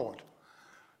and the Lord.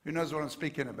 Who knows what I'm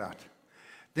speaking about?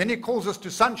 Then He calls us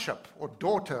to sonship or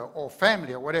daughter or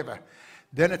family or whatever.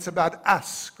 Then it's about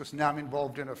us, because now I'm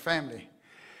involved in a family.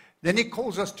 Then He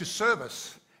calls us to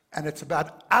service, and it's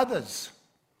about others.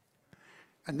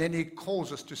 And then He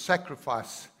calls us to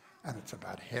sacrifice, and it's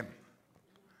about Him.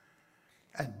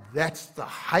 And that's the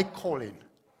high calling,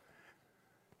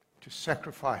 to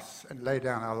sacrifice and lay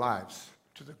down our lives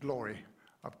to the glory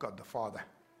of God the Father.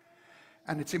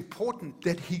 And it's important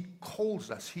that He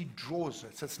calls us, He draws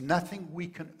us. It's nothing we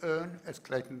can earn, as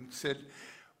Clayton said,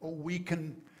 or we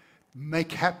can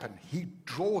make happen. He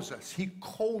draws us. He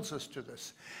calls us to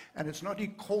this. And it's not He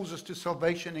calls us to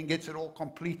salvation and gets it all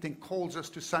complete and calls us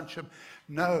to sonship.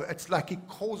 No, it's like He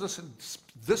calls us, and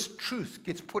this truth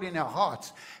gets put in our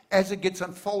hearts as it gets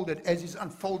unfolded, as He's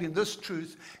unfolding this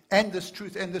truth and this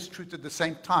truth and this truth at the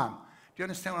same time. Do you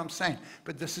understand what I'm saying?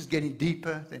 But this is getting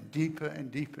deeper and deeper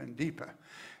and deeper and deeper.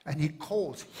 And He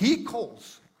calls. He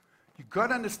calls. You've got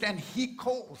to understand, He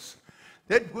calls.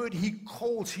 That word He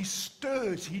calls, He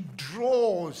stirs, He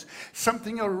draws.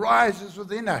 Something arises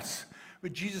within us.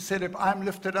 But Jesus said, if I'm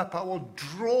lifted up, I will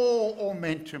draw all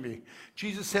men to me.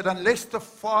 Jesus said, unless the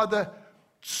Father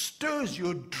stirs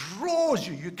you, draws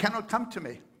you, you cannot come to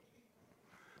me.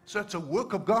 So it's a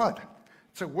work of God.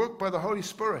 It's a work by the Holy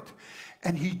Spirit.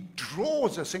 And He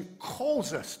draws us and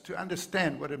calls us to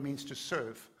understand what it means to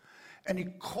serve. And He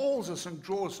calls us and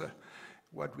draws us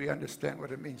what we understand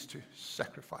what it means to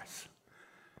sacrifice.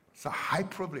 It's a high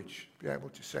privilege to be able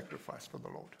to sacrifice for the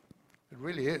Lord. It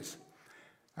really is.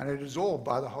 And it is all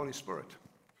by the Holy Spirit.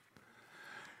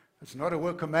 It's not a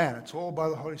work of man. It's all by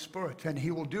the Holy Spirit. And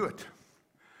He will do it.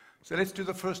 So let's do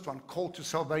the first one, call to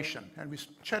salvation. And we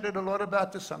chatted a lot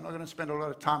about this. I'm not going to spend a lot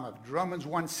of time on it. Romans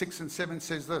 1, 6 and 7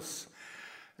 says this.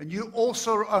 And you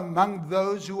also are among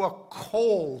those who are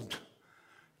called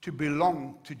to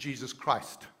belong to Jesus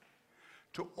Christ.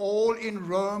 To all in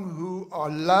Rome who are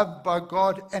loved by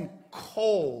God and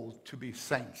called to be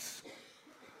saints.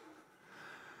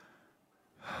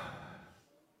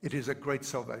 It is a great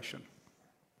salvation.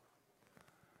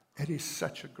 It is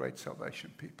such a great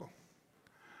salvation, people.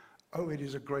 Oh, it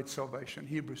is a great salvation.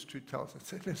 Hebrews 2 tells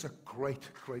us it is a great,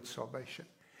 great salvation.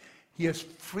 He has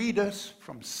freed us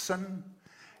from sin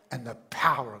and the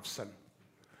power of sin.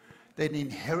 That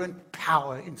inherent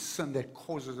power in sin that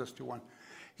causes us to want.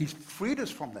 He's freed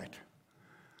us from that.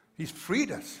 He's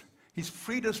freed us. He's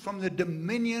freed us from the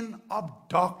dominion of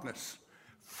darkness.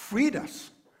 Freed us.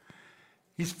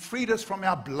 He's freed us from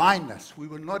our blindness. We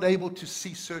were not able to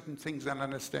see certain things and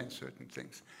understand certain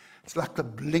things. It's like the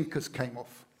blinkers came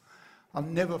off. I'll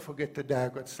never forget the day I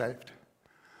got saved.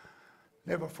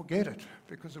 Never forget it,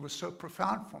 because it was so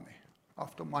profound for me.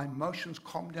 After my emotions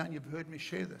calmed down, you've heard me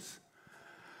share this.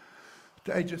 At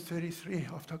the age of 33,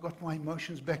 after I got my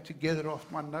emotions back together,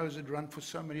 after my nose had run for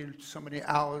so many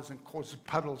hours and caused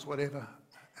puddles, whatever,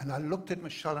 and I looked at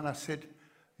Michelle and I said,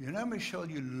 you know, Michelle,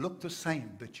 you look the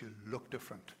same, but you look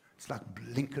different. It's like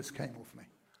blinkers came off me.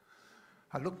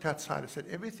 I looked outside, I said,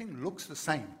 everything looks the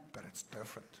same, but it's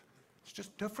different. It's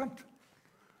just different.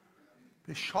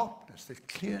 There's sharpness, there's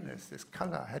clearness, there's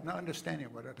color. I had no understanding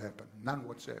of what had happened, none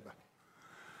whatsoever.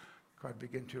 God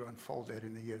began to unfold that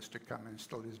in the years to come, and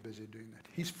still is busy doing that.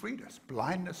 He's freed us.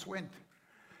 Blindness went.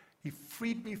 He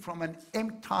freed me from an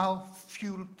empty,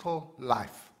 futile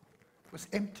life. It was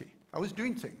empty. I was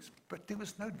doing things, but there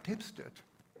was no depth to it.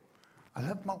 I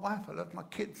loved my wife. I loved my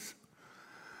kids.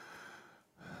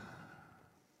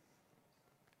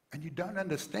 And you don't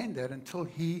understand that until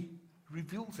He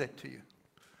reveals that to you.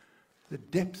 The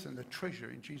depth and the treasure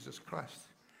in Jesus Christ.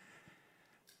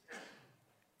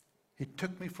 He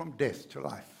took me from death to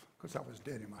life, because I was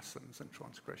dead in my sins and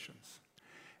transgressions.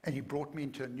 And He brought me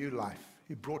into a new life.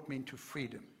 He brought me into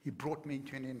freedom. He brought me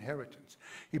into an inheritance.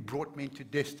 He brought me into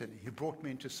destiny. He brought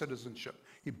me into citizenship.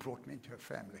 He brought me into a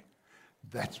family.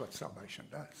 That's what salvation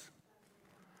does.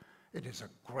 It is a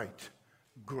great,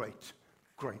 great,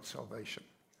 great salvation.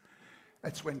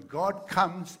 It's when God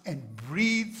comes and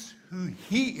breathes who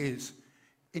He is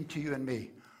into you and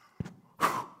me.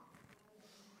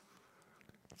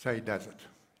 So He does it.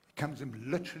 He comes and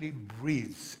literally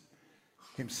breathes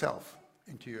Himself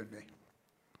into you and me.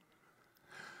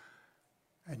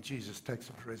 And Jesus takes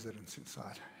up residence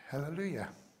inside. Hallelujah.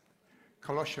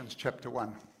 Colossians chapter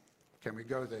 1. Can we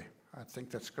go there? I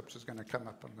think that scripture is going to come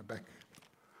up on the back.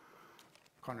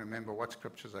 Can't remember what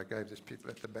scriptures I gave these people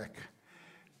at the back.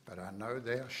 But I know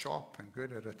they are sharp and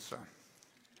good at it. So,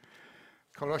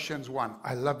 Colossians 1.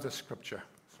 I love this scripture.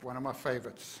 It's one of my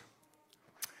favorites.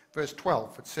 Verse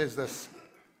 12. It says this.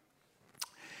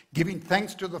 Giving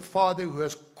thanks to the Father who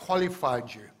has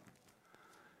qualified you.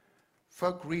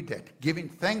 Folk, read that. Giving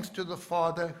thanks to the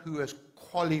Father who has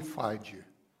qualified you.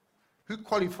 Who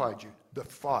qualified you? The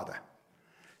Father.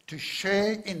 To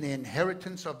share in the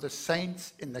inheritance of the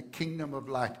saints in the kingdom of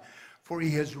light. For He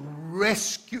has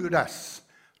rescued us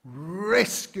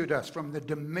from the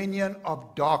dominion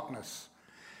of darkness.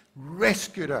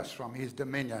 Rescued us from His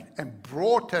dominion and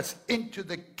brought us into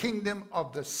the kingdom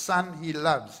of the Son He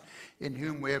loves, in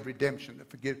whom we have redemption to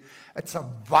forgive. It's a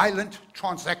violent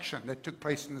transaction that took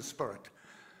place in the Spirit.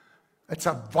 It's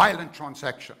a violent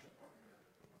transaction.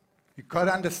 You've got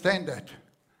to understand that.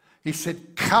 He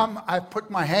said, come, I put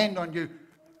my hand on you.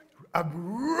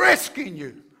 I'm rescuing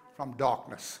you from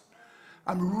darkness.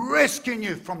 I'm rescuing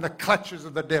you from the clutches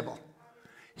of the devil.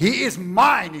 He is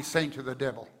mine, He's saying to the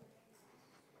devil.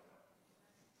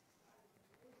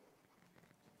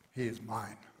 He is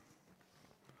mine.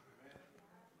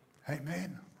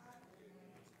 Amen.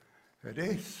 It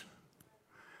is.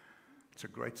 It's a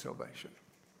great salvation.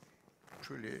 It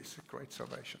truly is a great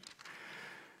salvation.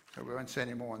 So we won't say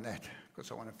any more on that,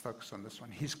 because I want to focus on this one.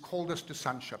 He's called us to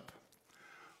sonship.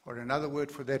 Or another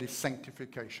word for that is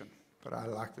sanctification. But I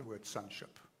like the word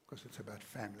sonship, because it's about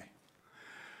family.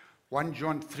 1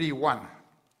 John 3:1.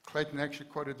 Clayton actually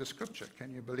quoted the scripture.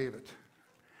 Can you believe it?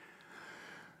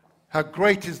 How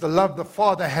great is the love the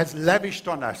Father has lavished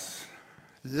on us,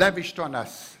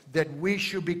 that we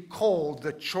should be called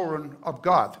the children of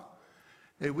God.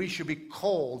 That we should be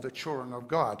called the children of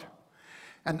God.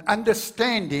 And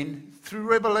understanding through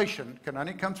revelation, can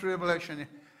only come through revelation,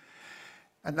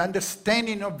 an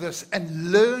understanding of this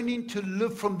and learning to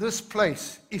live from this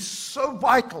place is so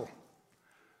vital.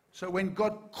 So when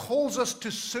God calls us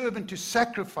to serve and to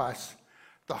sacrifice,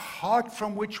 the heart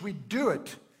from which we do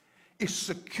it is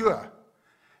secure.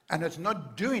 And it's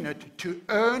not doing it to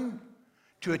earn,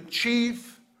 to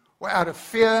achieve, or out of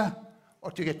fear, or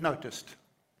to get noticed.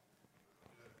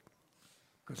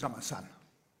 Because I'm a son.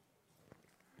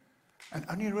 And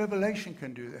only revelation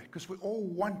can do that, because we all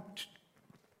want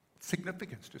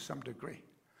significance to some degree.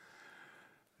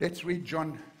 Let's read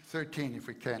John 13 if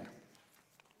we can.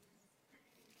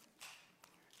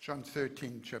 John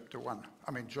 13, chapter 1.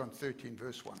 John 13,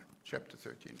 verse 1. Chapter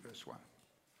 13, verse 1.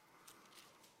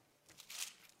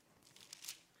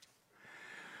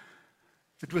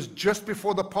 It was just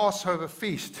before the Passover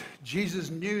feast. Jesus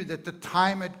knew that the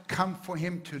time had come for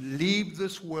him to leave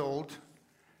this world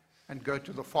and go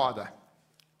to the Father.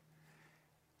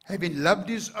 Having loved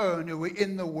his own who were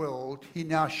in the world, he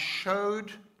now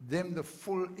showed them the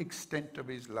full extent of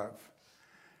his love.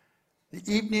 The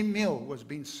evening meal was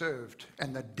being served,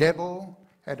 and the devil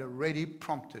had already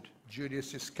prompted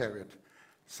Judas Iscariot,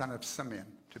 son of Simeon,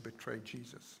 to betray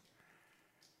Jesus.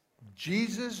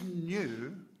 Jesus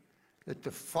knew that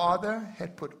the Father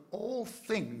had put all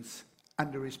things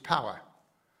under his power,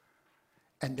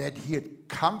 and that he had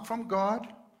come from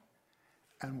God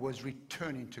and was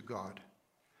returning to God.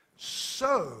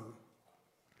 So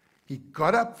he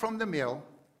got up from the meal,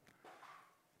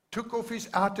 took off his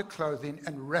outer clothing,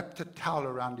 and wrapped a towel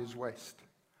around his waist.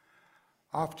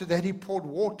 After that, he poured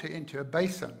water into a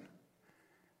basin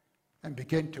and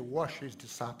began to wash his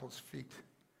disciples' feet,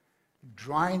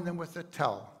 drying them with a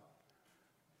towel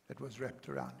that was wrapped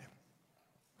around him.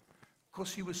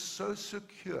 Because he was so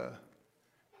secure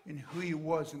in who he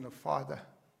was in the Father.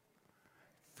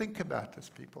 Think about this,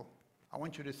 people. I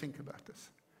want you to think about this.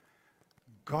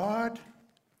 God,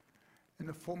 in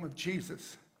the form of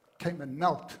Jesus, came and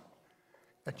knelt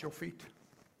at your feet.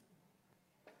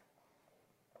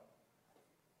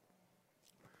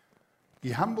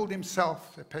 He humbled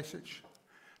himself, the passage.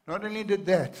 Not only did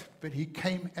that, but he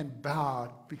came and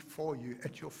bowed before you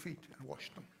at your feet and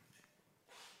washed them.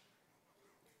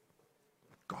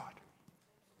 God.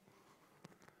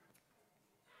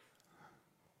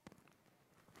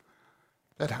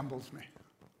 That humbles me.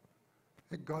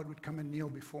 That God would come and kneel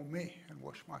before me and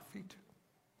wash my feet.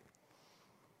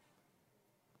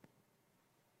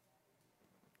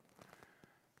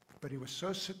 But he was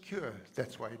so secure,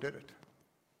 that's why he did it.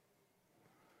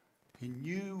 He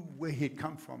knew where he'd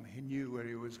come from. He knew where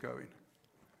he was going.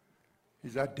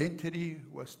 His identity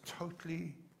was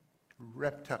totally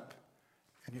wrapped up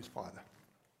in his Father.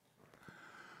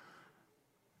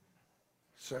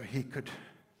 So he could,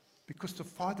 because the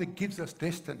Father gives us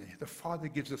destiny, the Father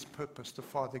gives us purpose, the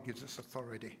Father gives us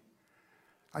authority.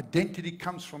 Identity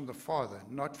comes from the Father,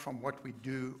 not from what we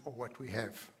do or what we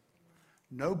have.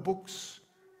 No books,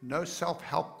 no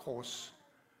self-help course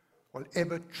will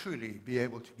ever truly be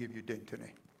able to give you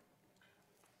identity.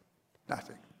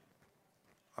 Nothing.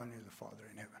 Only the Father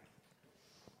in heaven.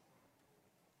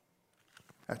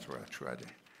 That's where our true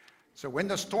identity. So when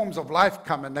the storms of life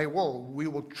come, and they will, we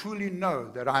will truly know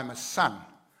that I'm a son,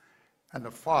 and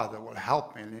the Father will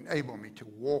help me and enable me to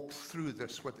walk through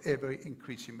this with ever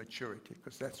increasing maturity,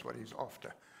 because that's what he's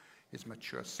after, his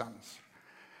mature sons.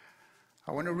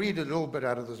 I want to read a little bit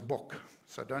out of this book,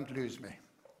 so don't lose me.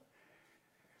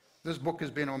 This book has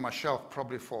been on my shelf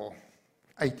probably for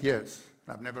 8 years,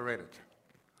 and I've never read it.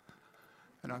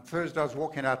 And on Thursday, I was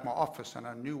walking out my office, and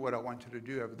I knew what I wanted to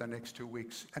do over the next 2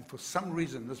 weeks. And for some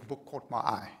reason, this book caught my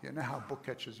eye. You know how a book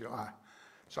catches your eye?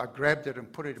 So I grabbed it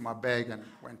and put it in my bag and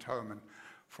went home. And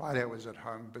Friday, I was at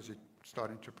home, busy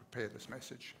starting to prepare this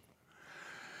message.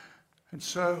 And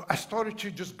so I started to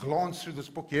just glance through this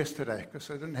book yesterday, because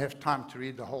I didn't have time to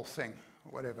read the whole thing,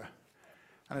 or whatever.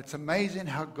 And it's amazing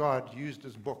how God used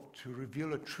this book to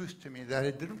reveal a truth to me that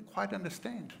I didn't quite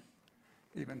understand,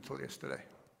 even until yesterday.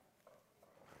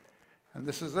 And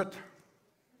this is it.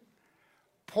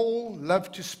 Paul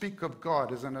loved to speak of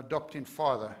God as an adopting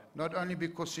father, not only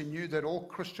because he knew that all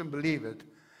Christian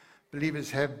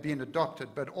believers have been adopted,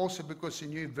 but also because he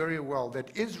knew very well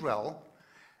that Israel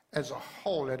as a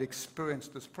whole had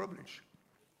experienced this privilege.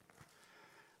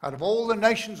 Out of all the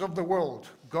nations of the world,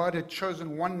 God had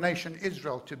chosen one nation,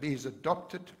 Israel, to be his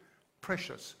adopted,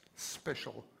 precious,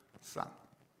 special son.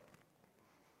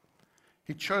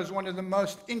 He chose one of the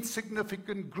most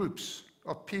insignificant groups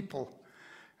of people,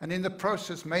 and in the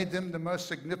process made them the most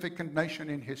significant nation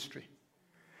in history.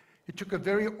 He took a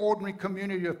very ordinary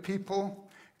community of people,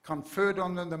 conferred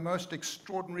on them the most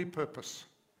extraordinary purpose.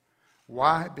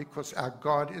 Why? Because our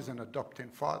God is an adopting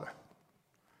father.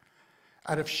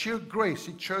 Out of sheer grace,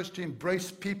 he chose to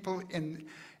embrace people in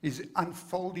his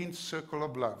unfolding circle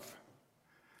of love.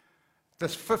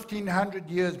 This 1,500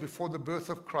 years before the birth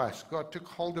of Christ, God took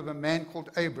hold of a man called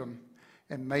Abram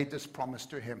and made this promise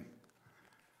to him.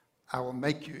 I will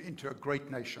make you into a great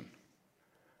nation,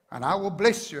 and I will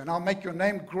bless you, and I'll make your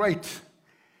name great,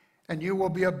 and you will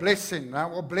be a blessing. I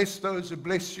will bless those who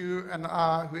bless you, and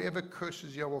whoever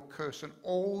curses you, I will curse, and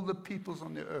all the peoples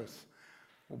on the earth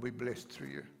will be blessed through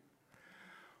you.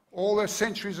 All those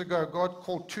centuries ago, God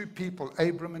called two people,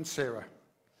 Abram and Sarah,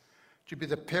 to be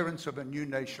the parents of a new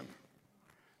nation.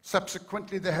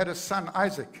 Subsequently, they had a son,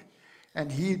 Isaac,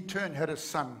 and he in turn had a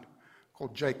son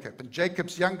called Jacob. And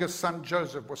Jacob's youngest son,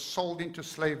 Joseph, was sold into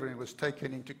slavery and was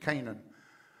taken into Canaan,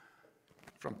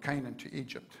 from Canaan to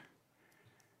Egypt.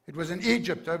 It was in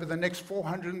Egypt over the next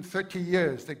 430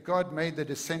 years that God made the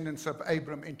descendants of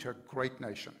Abram into a great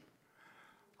nation.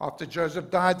 After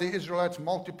Joseph died, the Israelites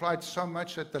multiplied so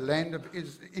much that the land of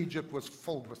Egypt was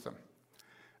filled with them.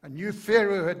 A new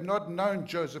Pharaoh who had not known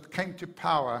Joseph came to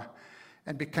power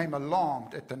and became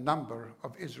alarmed at the number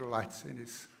of Israelites in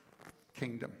his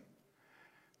kingdom.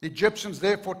 The Egyptians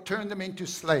therefore turned them into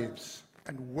slaves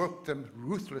and worked them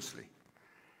ruthlessly.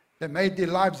 They made their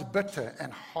lives bitter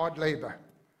and hard labor.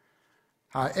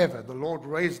 However, the Lord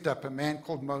raised up a man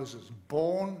called Moses,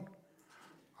 born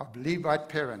of Levite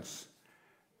parents,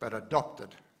 but adopted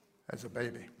as a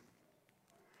baby.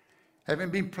 Having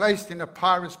been placed in a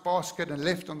papyrus basket and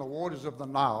left on the waters of the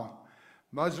Nile,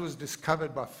 Moses was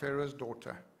discovered by Pharaoh's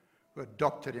daughter, who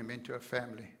adopted him into her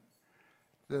family.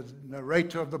 The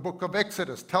narrator of the book of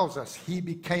Exodus tells us he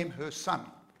became her son,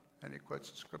 and he quotes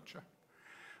the scripture.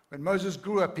 When Moses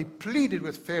grew up, he pleaded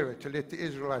with Pharaoh to let the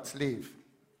Israelites leave.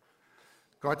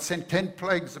 God sent 10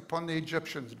 plagues upon the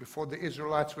Egyptians before the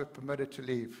Israelites were permitted to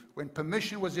leave. When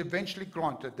permission was eventually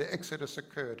granted, the Exodus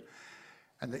occurred,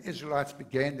 and the Israelites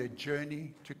began their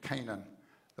journey to Canaan,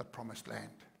 the promised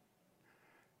land.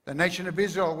 The nation of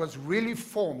Israel was really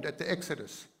formed at the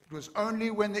Exodus. It was only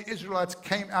when the Israelites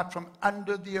came out from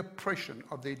under the oppression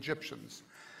of the Egyptians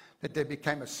that they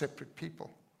became a separate people.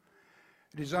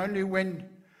 It is only when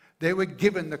they were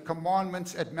given the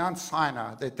commandments at Mount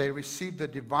Sinai that they received the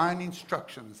divine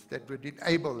instructions that would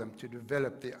enable them to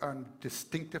develop their own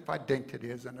distinctive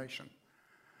identity as a nation.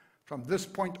 From this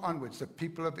point onwards, the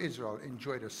people of Israel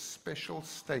enjoyed a special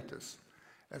status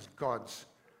as God's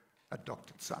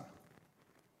adopted son.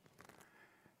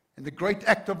 In the great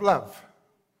act of love,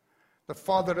 the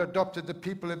Father adopted the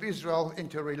people of Israel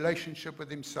into a relationship with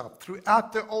himself.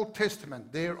 Throughout the Old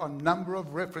Testament, there are a number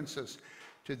of references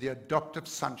to the adoptive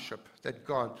sonship that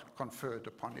God conferred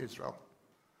upon Israel.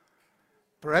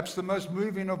 Perhaps the most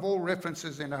moving of all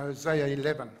references in Hosea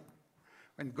 11,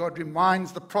 when God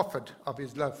reminds the prophet of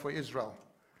his love for Israel.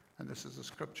 And this is the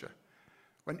scripture.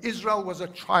 When Israel was a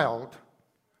child,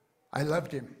 I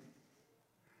loved him.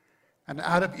 And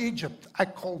out of Egypt, I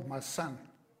called my son.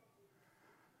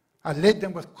 I led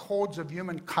them with cords of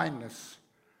human kindness,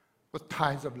 with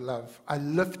ties of love. I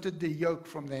lifted the yoke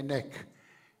from their neck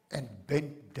and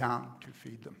bent down to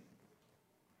feed them.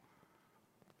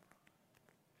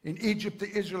 In Egypt,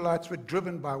 the Israelites were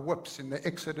driven by whips. In the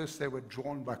Exodus, they were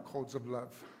drawn by cords of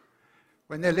love.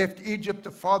 When they left Egypt,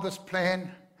 the Father's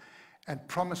plan and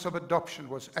promise of adoption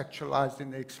was actualized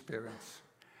in their experience.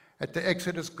 At the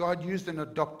Exodus, God used an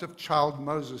adoptive child,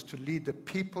 Moses, to lead the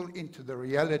people into the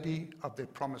reality of their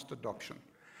promised adoption.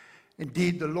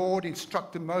 Indeed, the Lord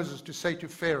instructed Moses to say to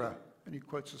Pharaoh, and he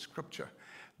quotes the scripture,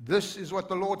 "This is what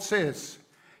the Lord says,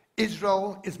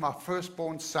 Israel is my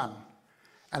firstborn son,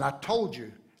 and I told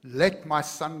you, let my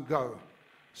son go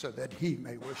so that he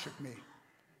may worship me."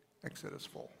 Exodus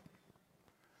 4.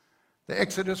 The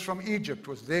Exodus from Egypt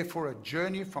was therefore a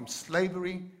journey from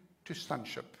slavery to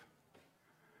sonship.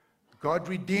 God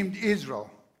redeemed Israel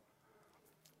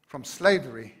from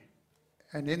slavery,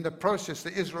 and in the process,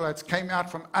 the Israelites came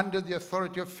out from under the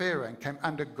authority of Pharaoh and came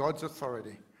under God's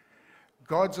authority.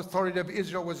 God's authority of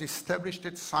Israel was established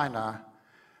at Sinai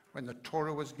when the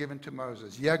Torah was given to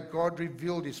Moses. Yet God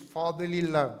revealed his fatherly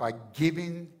love by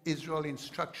giving Israel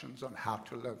instructions on how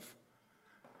to live.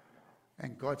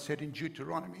 And God said in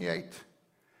Deuteronomy 8,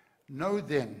 "Know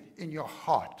then in your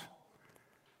heart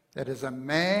that as a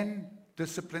man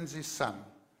disciplines his son,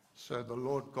 so the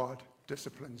Lord God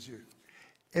disciplines you."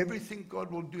 Everything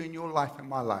God will do in your life and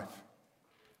my life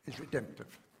is redemptive.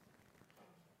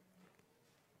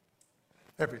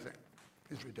 Everything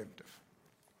is redemptive,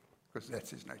 because that's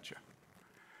his nature.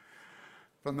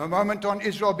 From the moment on,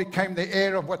 Israel became the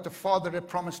heir of what the Father had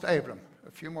promised Abram.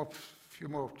 A few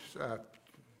more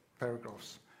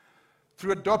paragraphs.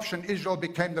 Through adoption, Israel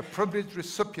became the privileged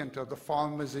recipient of the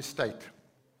farmer's estate.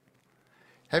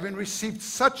 Having received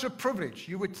such a privilege,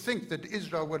 you would think that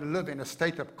Israel would live in a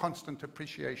state of constant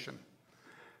appreciation.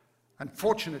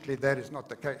 Unfortunately, that is not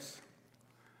the case.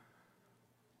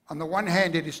 On the one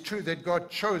hand, it is true that God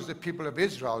chose the people of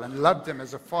Israel and loved them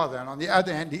as a father. And on the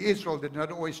other hand, Israel did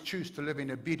not always choose to live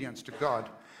in obedience to God.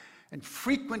 and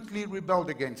frequently rebelled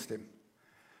against him.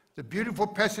 The beautiful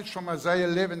passage from Isaiah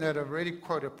 11 that I've already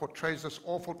quoted portrays this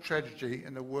awful tragedy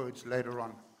in the words later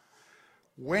on.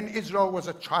 When Israel was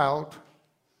a child,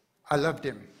 I loved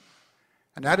him.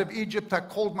 And out of Egypt I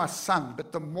called my son,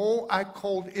 but the more I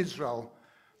called Israel,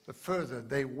 the further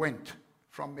they went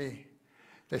from me.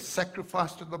 They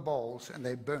sacrificed to the bowls and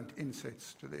they burnt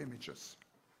incense to the images.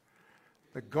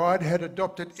 But God had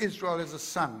adopted Israel as a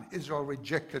son. Israel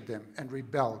rejected them and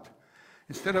rebelled.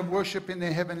 Instead of worshiping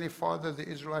their heavenly Father, the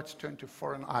Israelites turned to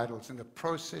foreign idols. In the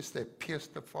process, they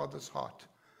pierced the Father's heart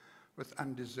with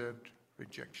undeserved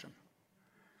rejection.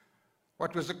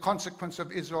 What was the consequence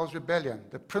of Israel's rebellion?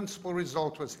 The principal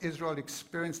result was Israel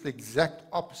experienced the exact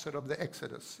opposite of the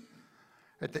Exodus.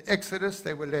 At the Exodus,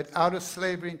 they were led out of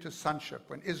slavery into sonship.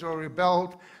 When Israel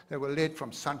rebelled, they were led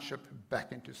from sonship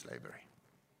back into slavery.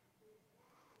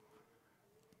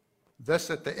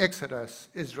 Thus, at the Exodus,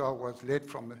 Israel was led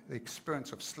from the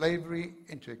experience of slavery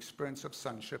into experience of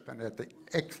sonship, and at the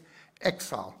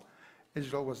exile,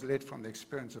 Israel was led from the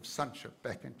experience of sonship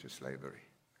back into slavery.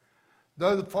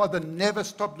 Though the Father never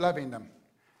stopped loving them,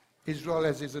 Israel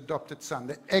as his adopted son,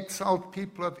 the exiled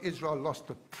people of Israel lost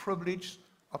the privilege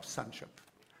of sonship.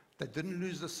 They didn't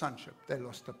lose the sonship, they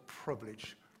lost the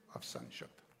privilege of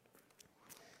sonship.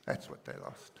 That's what they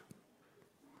lost.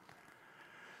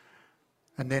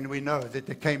 And then we know that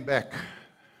they came back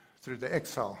through the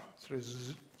exile, through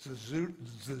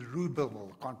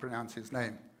Zerubbabel, I can't pronounce his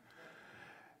name,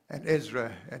 and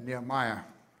Ezra and Nehemiah.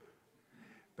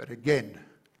 But again,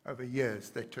 over years,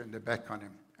 they turned their back on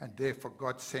him. And therefore,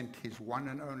 God sent his one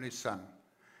and only Son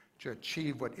to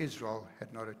achieve what Israel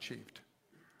had not achieved.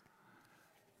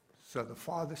 So the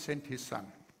Father sent his Son.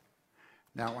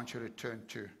 Now I want you to turn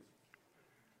to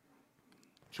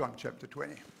John chapter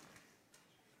 20.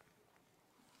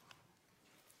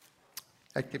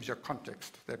 That gives you a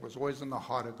context that was always in the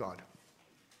heart of God,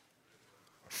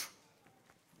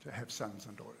 to have sons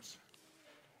and daughters.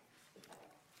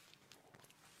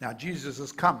 Now Jesus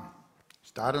has come.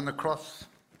 He's died on the cross.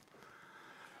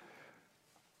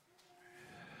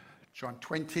 John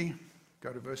 20,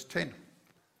 go to verse 10.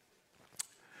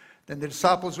 Then the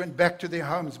disciples went back to their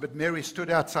homes, but Mary stood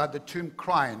outside the tomb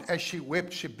crying. As she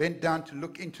wept, she bent down to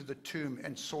look into the tomb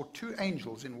and saw two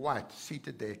angels in white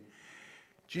seated there.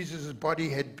 Jesus' body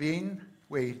had been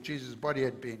where Jesus' body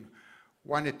had been,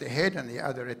 one at the head and the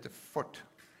other at the foot.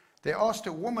 They asked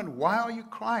her, "Woman, why are you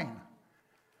crying?"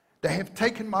 "They have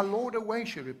taken my Lord away,"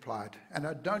 she replied, "and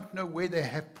I don't know where they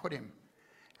have put him."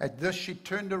 At this, she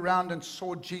turned around and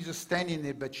saw Jesus standing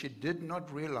there, but she did not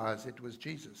realize it was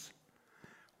Jesus.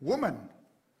 "Woman,"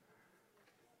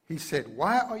 he said,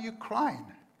 "why are you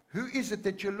crying? Who is it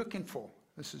that you're looking for?"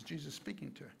 This is Jesus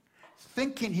speaking to her.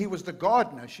 Thinking he was the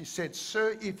gardener, she said,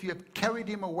 "Sir, if you have carried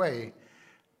him away,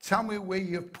 tell me where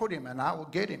you have put him, and I will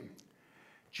get him."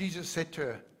 Jesus said to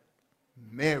her,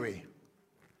 "Mary."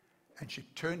 And she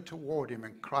turned toward him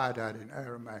and cried out in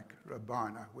Aramaic,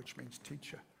 "Rabboni," which means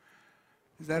teacher.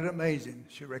 Is that amazing?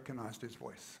 She recognized his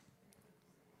voice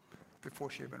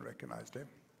before she even recognized him.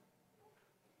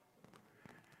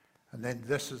 And then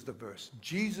this is the verse.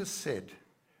 Jesus said,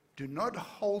 "Do not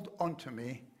hold on to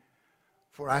me,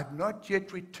 for I have not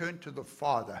yet returned to the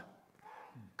Father.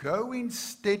 Go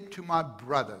instead to my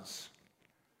brothers,"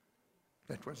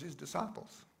 that was his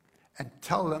disciples, "and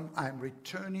tell them I am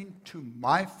returning to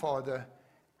my Father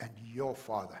and your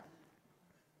Father,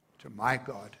 to my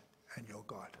God and your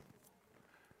God."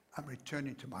 I'm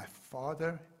returning to my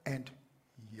Father and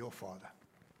your Father.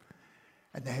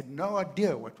 And they had no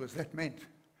idea what that meant.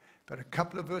 But a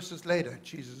couple of verses later,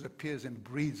 Jesus appears and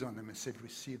breathes on them and said,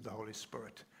 "Receive the Holy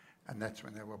Spirit." And that's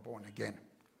when they were born again.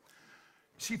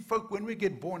 See, folk, when we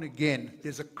get born again,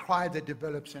 there's a cry that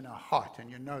develops in our heart. And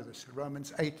you know this.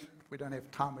 Romans 8, we don't have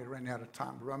time, we're running out of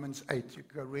time. Romans 8, you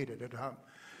can go read it at home.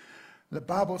 The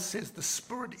Bible says the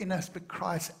Spirit in us but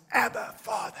cries, "Abba,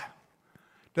 Father."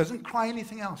 Doesn't cry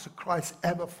anything else, it cries,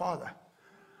 "Abba, Father."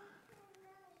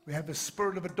 We have the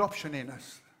spirit of adoption in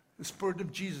us, the Spirit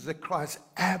of Jesus that cries,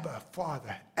 "Abba,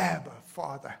 Father, Abba,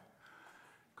 Father,"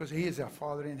 because he is our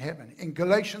Father in heaven. In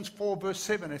Galatians 4, verse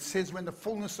 7, it says, "When the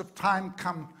fullness of time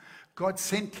come, God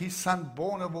sent his Son,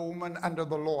 born of a woman under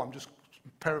the law." I'm just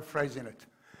paraphrasing it.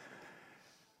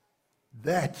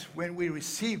 That when we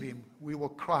receive him, we will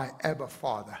cry, "Abba,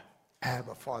 Father,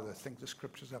 Abba, Father." I think the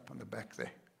scripture's up on the back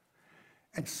there.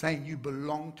 And saying you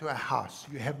belong to a house.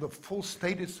 You have the full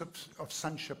status of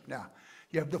sonship now.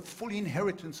 You have the full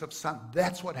inheritance of son.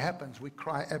 That's what happens. We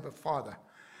cry, "Abba, Father."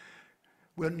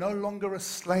 We're no longer a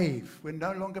slave. We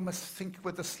no longer must think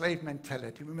with a slave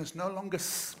mentality. We must no longer,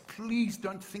 please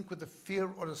don't think with a fear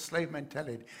or a slave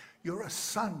mentality. You're a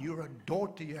son, you're a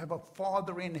daughter, you have a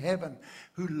father in heaven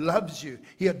who loves you.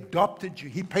 He adopted you,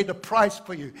 he paid a price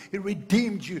for you, he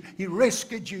redeemed you, he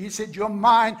rescued you. He said, you're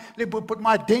mine, let me put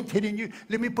my identity in you,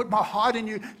 let me put my heart in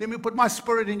you, let me put my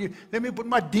spirit in you, let me put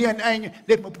my DNA in you,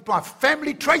 let me put my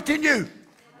family trait in you.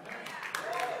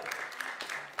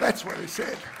 That's what he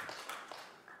said.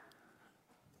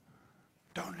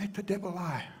 Don't let the devil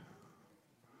lie.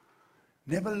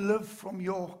 Never live from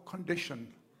your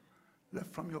condition. Live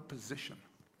from your position.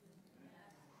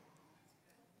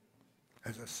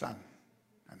 As a son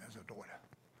and as a daughter.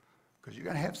 Because you're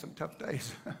going to have some tough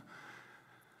days.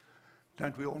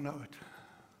 Don't we all know it?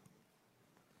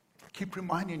 Keep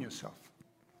reminding yourself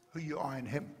who you are in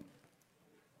him.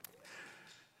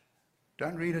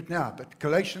 Don't read it now, but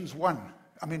Ephesians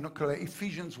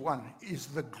 1 is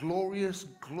the glorious,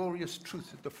 glorious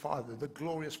truth that the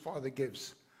glorious Father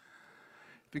gives.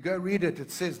 If you go read it,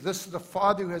 it says, this is the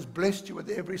Father who has blessed you with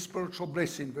every spiritual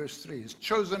blessing, verse 3. He's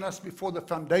chosen us before the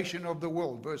foundation of the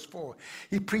world, verse 4.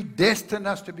 He predestined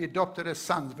us to be adopted as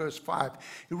sons, verse 5.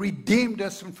 He redeemed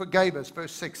us and forgave us,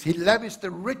 verse 6. He lavished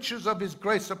the riches of his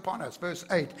grace upon us, verse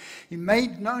 8. He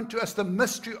made known to us the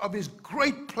mystery of his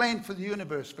great plan for the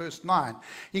universe, verse 9.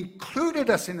 He included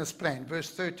us in his plan, verse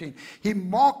 13. He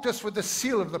marked us with the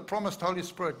seal of the promised Holy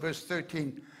Spirit, verse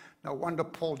 13. No wonder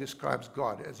Paul describes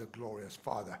God as a glorious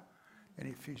Father in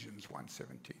Ephesians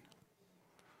 1:17.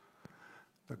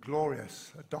 The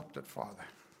glorious adopted Father.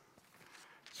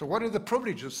 So what are the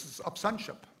privileges of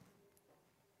sonship?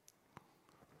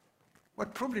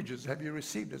 What privileges have you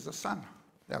received as a son?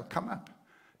 They'll come up.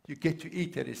 You get to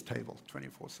eat at his table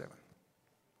 24/7.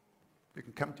 You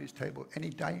can come to his table any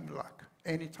day you like,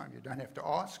 anytime. You don't have to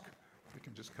ask. You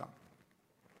can just come.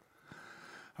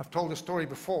 I've told the story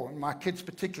before. When my kids,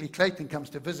 particularly Clayton,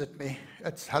 comes to visit me,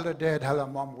 it's hello dad, hello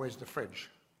mom, where's the fridge?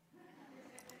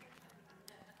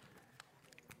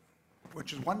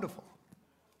 Which is wonderful.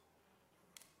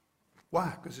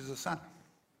 Why? Because he's a son.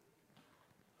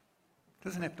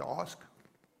 Doesn't have to ask.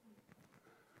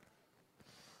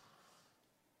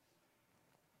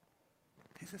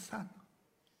 He's a son.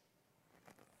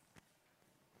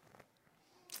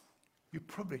 You're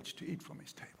privileged to eat from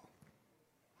his table.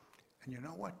 And you know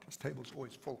what? His table's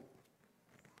always full.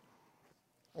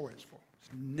 Always full.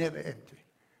 It's never empty.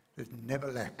 There's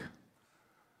never lack.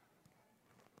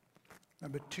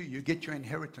 Number 2, you get your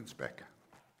inheritance back.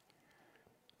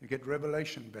 You get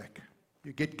revelation back.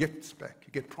 You get gifts back.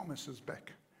 You get promises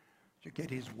back. You get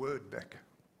his word back.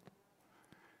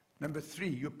 Number 3,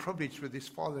 you're privileged with his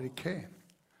fatherly care.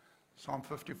 Psalm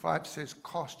 55 says,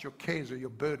 cast your cares or your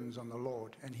burdens on the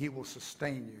Lord, and he will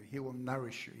sustain you. He will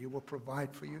nourish you. He will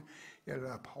provide for you.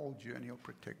 He'll uphold you, and he'll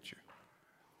protect you.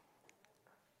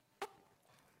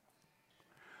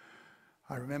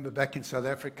 I remember back in South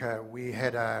Africa, we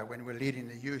had, when we were leading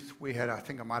the youth, we had, I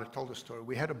think I might have told the story,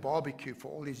 we had a barbecue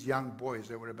for all these young boys.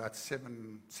 There were about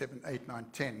 7, 8, 9,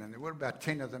 10, and there were about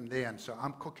 10 of them there. And so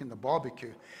I'm cooking the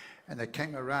barbecue, and they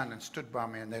came around and stood by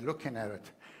me, and they're looking at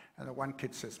it. And the one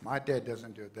kid says, my dad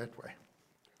doesn't do it that way.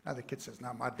 Another kid says,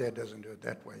 no, my dad doesn't do it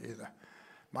that way either.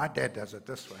 My dad does it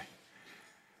this way.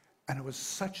 And it was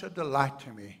such a delight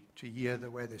to me to hear the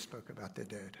way they spoke about their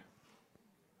dad.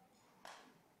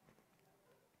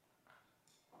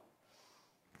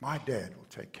 My dad will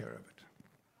take care of it.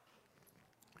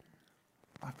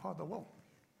 My father will.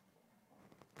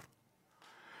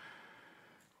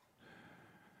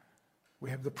 We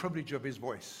have the privilege of his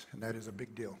voice, and that is a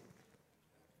big deal.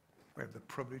 We have the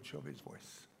privilege of his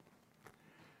voice.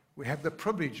 We have the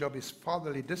privilege of his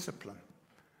fatherly discipline.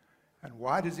 And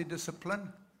why does he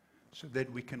discipline? So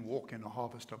that we can walk in a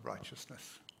harvest of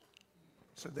righteousness.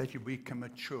 So that we can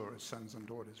mature as sons and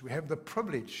daughters. We have the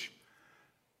privilege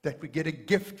that we get a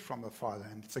gift from the Father,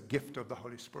 and it's a gift of the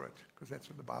Holy Spirit, because that's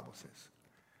what the Bible says.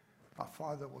 Our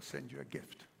Father will send you a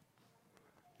gift.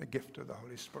 The gift of the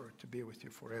Holy Spirit to be with you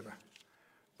forever.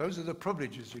 Those are the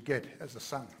privileges you get as a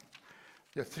son.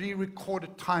 There are 3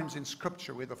 recorded times in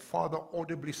Scripture where the Father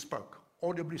audibly spoke.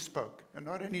 And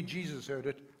not only Jesus heard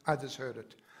it, others heard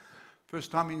it.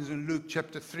 First time is in Luke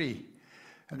chapter 3.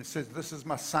 And it says, this is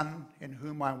my son in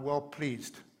whom I am well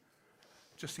pleased.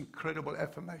 Just incredible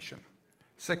affirmation.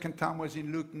 Second time was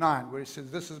in Luke 9, where he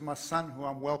says, this is my son who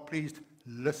I'm well pleased.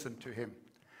 Listen to him.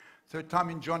 Third time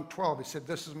in John 12, he said,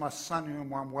 this is my son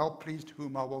whom I'm well pleased,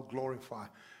 whom I will glorify.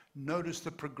 Notice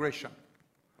the progression.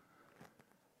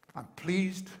 I'm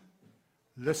pleased,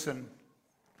 listen,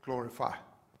 glorify.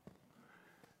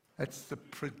 That's the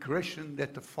progression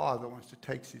that the Father wants to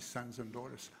take his sons and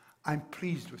daughters. I'm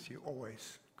pleased with you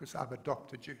always because I've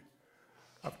adopted you.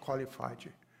 I've qualified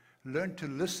you. Learn to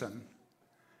listen,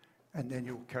 and then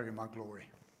you'll carry my glory.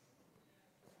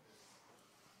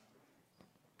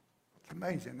 It's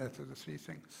amazing. Those are the three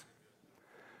things.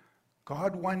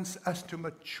 God wants us to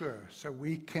mature so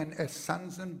we can, as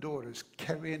sons and daughters,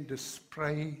 carry and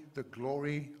display the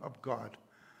glory of God,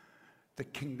 the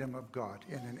kingdom of God,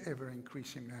 in an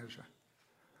ever-increasing measure.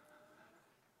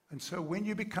 And so when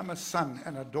you become a son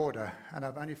and a daughter, and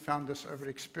I've only found this over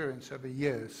experience over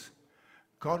years,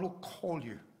 God will call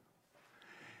you.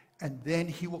 And then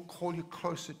he will call you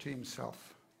closer to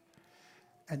himself.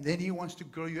 And then he wants to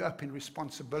grow you up in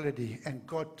responsibility. And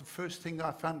God, the first thing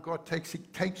I found, God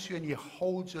takes you and he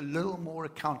holds you a little more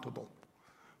accountable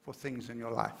for things in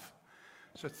your life.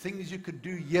 So things you could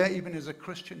do, even as a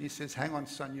Christian, he says, hang on,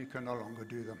 son, you can no longer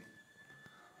do them.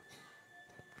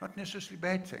 Not necessarily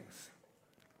bad things.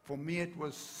 For me, it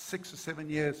was 6 or 7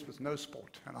 years with no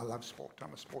sport. And I love sport.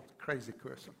 I'm a sport crazy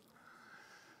person.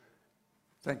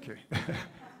 Thank you.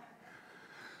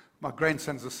 My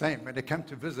grandson's the same. When they come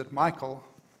to visit Michael,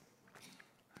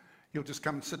 he'll just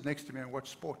come and sit next to me and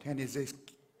watch sport. And he's as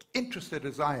interested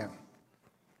as I am.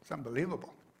 It's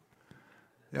unbelievable.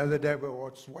 The other day we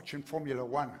were watching Formula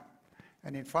One.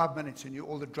 And in 5 minutes he knew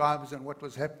all the drivers and what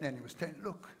was happening. And he was saying,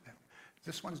 look,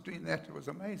 this one's doing that. It was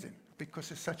amazing. Because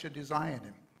there's such a desire in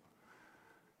him.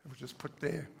 It was just put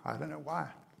there. I don't know why.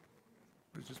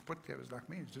 It was just put there. It was like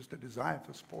me. It's just a desire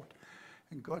for sport.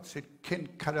 And God said, Ken,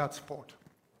 cut out sport.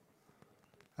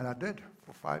 And I did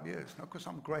for 5 years. Not because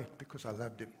I'm great, because I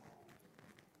loved him.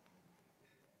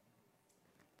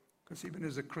 Because even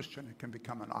as a Christian, it can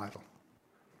become an idol.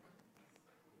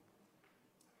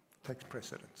 It takes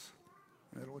precedence.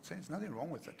 And the Lord says, there's nothing wrong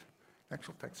with it. In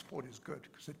actual fact, sport is good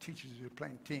because it teaches you to play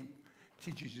in team. It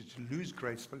teaches you to lose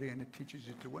gracefully, and it teaches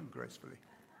you to win gracefully.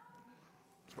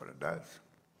 That's what it does.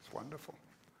 It's wonderful.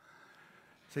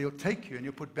 So he'll take you and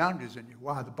he'll put boundaries in you.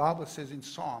 Wow, the Bible says in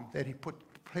Psalm that he put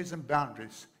pleasant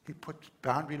boundaries. He put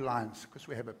boundary lines because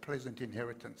we have a pleasant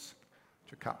inheritance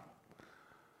to come.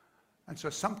 And so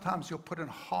sometimes he'll put a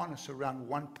harness around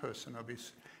one person of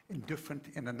his indifferent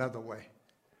in another way.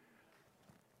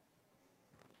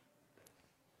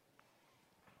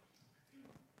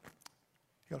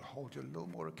 He'll hold you a little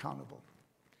more accountable.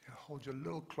 He'll hold you a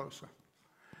little closer.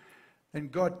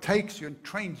 And God takes you and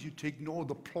trains you to ignore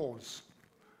the applause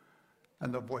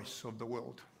and the voice of the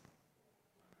world.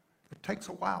 It takes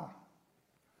a while.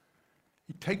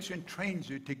 He takes you and trains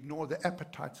you to ignore the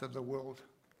appetites of the world.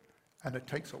 And it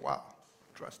takes a while.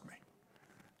 Trust me.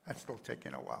 That's still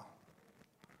taking a while.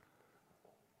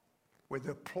 Where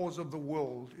the applause of the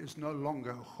world is no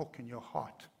longer a hook in your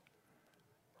heart.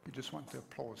 You just want the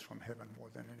applause from heaven more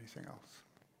than anything else.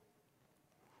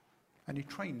 And he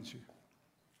trains you.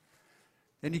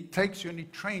 Then he takes you and he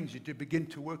trains you to begin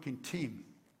to work in team.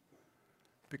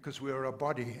 Because we are a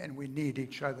body and we need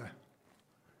each other.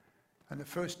 And the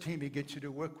first team he gets you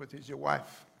to work with is your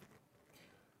wife.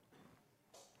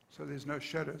 So there's no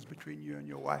shadows between you and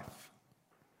your wife.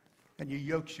 And he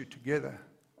yokes you together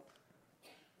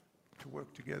to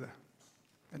work together.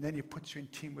 And then he puts you in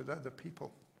team with other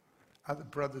people, other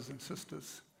brothers and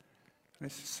sisters.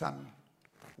 And he says, son,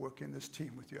 work in this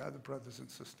team with your other brothers and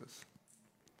sisters.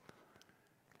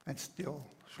 And steel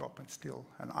sharpens steel,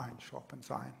 and iron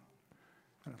sharpens iron.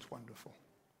 And it's wonderful.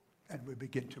 And we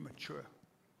begin to mature.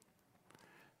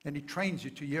 And he trains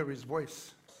you to hear his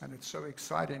voice. And it's so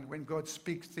exciting. When God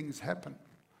speaks, things happen.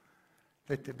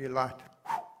 Let there be light.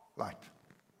 Light.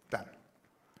 Done.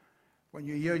 When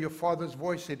you hear your Father's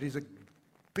voice, it is a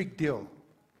big deal.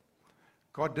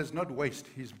 God does not waste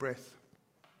his breath.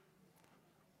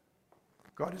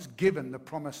 God has given the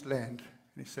promised land.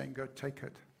 And he's saying, go take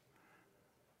it.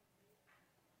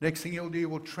 Next thing he'll do, he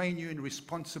will train you in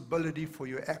responsibility for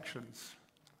your actions.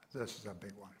 This is a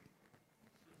big one.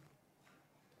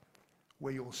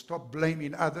 Where you'll stop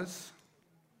blaming others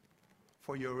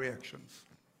for your reactions.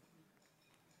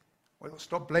 Where you'll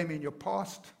stop blaming your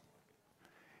past,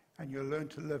 and you'll learn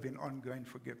to live in ongoing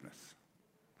forgiveness.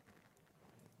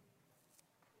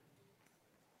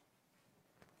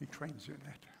 He trains you in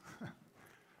that.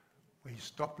 Where you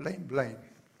stop blame.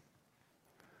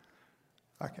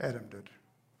 Like Adam did.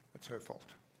 It's her fault.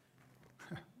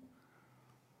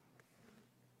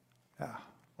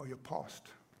 Or your past.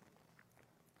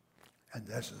 And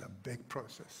this is a big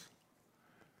process.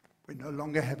 We no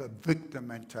longer have a victim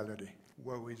mentality.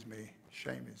 Woe is me,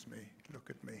 shame is me, look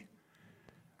at me.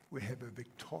 We have a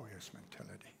victorious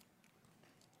mentality.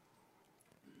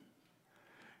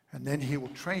 And then he will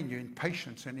train you in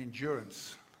patience and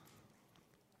endurance.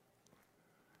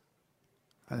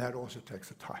 And that also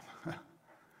takes a time.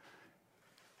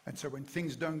 And so when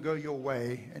things don't go your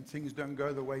way and things don't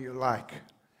go the way you like,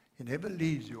 he never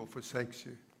leaves you or forsakes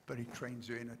you, but he trains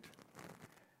you in it.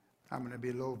 I'm going to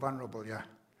be a little vulnerable here.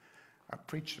 I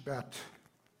preached about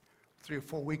 3 or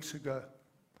 4 weeks ago.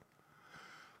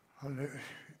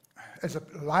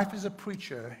 Life as a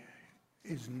preacher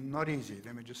is not easy,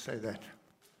 let me just say that.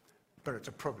 But it's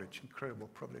a privilege, incredible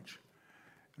privilege.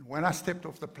 And when I stepped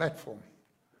off the platform,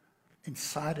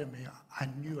 inside of me, I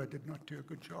knew I did not do a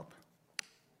good job.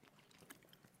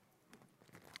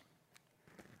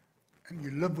 And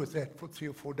you live with that for 3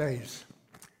 or 4 days.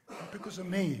 Not because of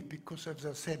me, because, as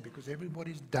I said, because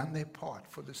everybody's done their part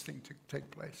for this thing to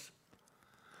take place.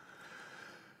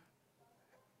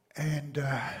 And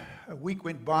a week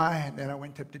went by, and then I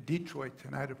went up to Detroit,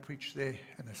 and I had to preach there,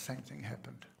 and the same thing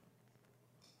happened.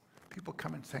 People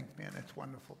come and thank me, and that's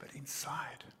wonderful, but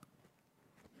inside,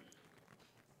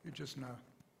 you just know.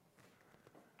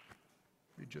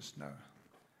 You just know.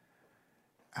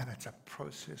 And it's a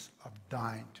process of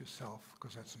dying to self,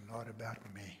 because it's not about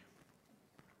me.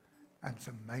 And it's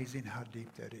amazing how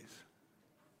deep that is.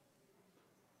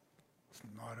 It's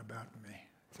not about me.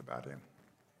 It's about him.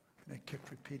 And they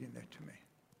kept repeating that to me.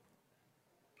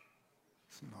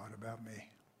 It's not about me.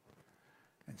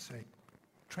 And so it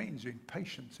trains you in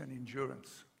patience and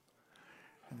endurance.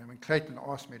 And then when Clayton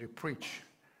asked me to preach,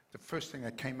 the first thing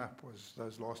that came up was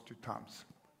those last 2 times.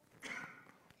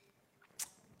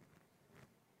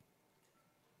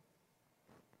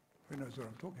 Who knows what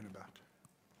I'm talking about?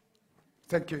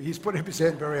 Thank you. He's put up his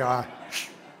hand very high.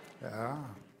 Yeah.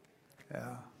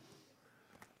 Yeah.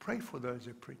 Pray for those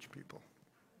who preach, people.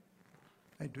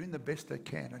 They're doing the best they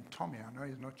can. And Tommy, I know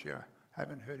he's not here. I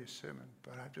haven't heard his sermon,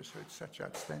 but I've just heard such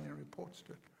outstanding reports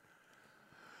to it.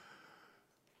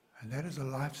 And that is a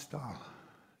lifestyle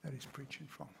that he's preaching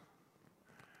from.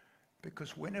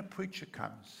 Because when a preacher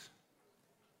comes,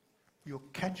 you'll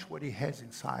catch what he has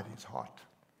inside his heart.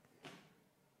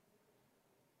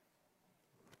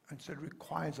 And so it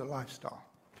requires a lifestyle.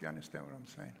 Do you understand what I'm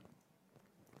saying?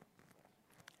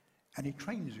 And he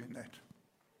trains you in that.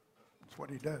 That's what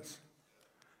he does.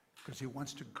 Because he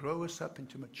wants to grow us up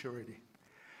into maturity.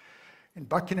 In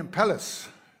Buckingham Palace,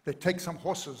 they take some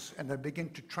horses and they begin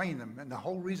to train them. And the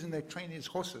whole reason they train these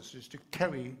horses is to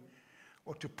carry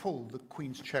or to pull the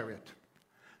queen's chariot.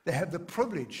 They have the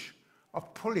privilege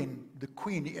of pulling the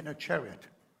queen in a chariot.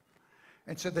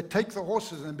 And so they take the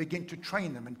horses and begin to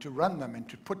train them and to run them and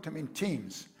to put them in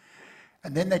teams.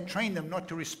 And then they train them not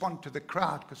to respond to the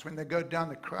crowd, because when they go down,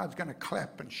 the crowd's going to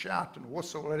clap and shout and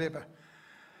whistle, whatever.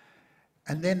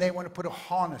 And then they want to put a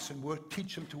harness and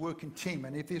teach them to work in team.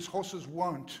 And if these horses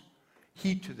won't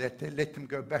heed to that, they let them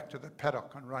go back to the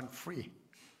paddock and run free.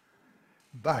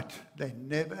 But they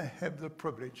never have the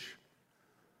privilege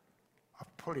of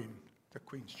pulling the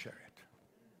queen's chariot.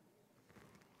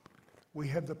 We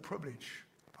have the privilege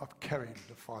of carrying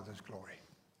the Father's glory.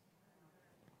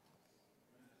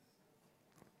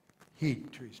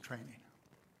 Heed to his training.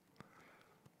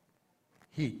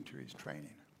 Heed to his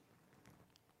training.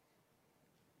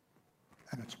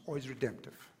 And it's always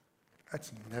redemptive.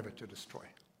 It's never to destroy.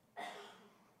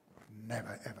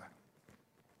 Never, ever.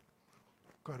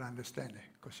 Got to understand it,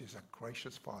 because he's a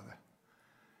gracious Father.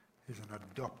 He's an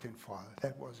adopting Father.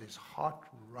 That was his heart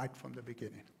right from the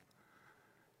beginning.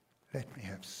 Let me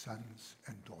have sons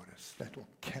and daughters that will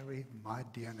carry my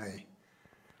DNA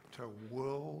to a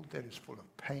world that is full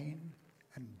of pain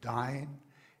and dying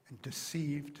and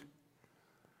deceived.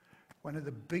 One of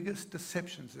the biggest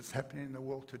deceptions that's happening in the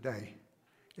world today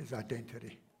is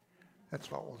identity.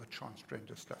 That's why all the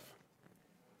transgender stuff.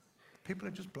 People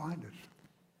are just blinded.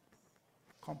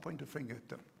 Can't point a finger at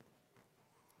them.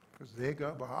 Because they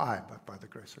go by I, but by the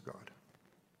grace of God.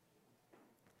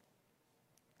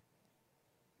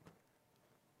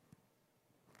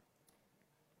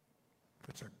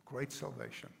 It's a great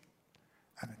salvation,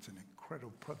 and it's an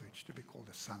incredible privilege to be called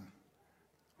a son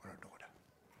or a daughter.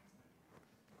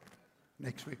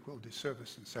 Next week we'll do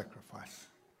service and sacrifice,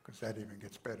 because that even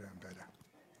gets better and better.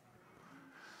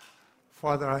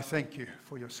 Father, I thank you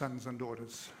for your sons and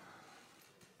daughters.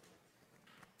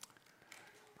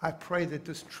 I pray that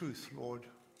this truth, Lord,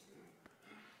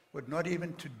 would not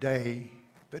even today,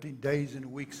 but in days and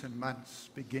weeks and months,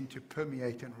 begin to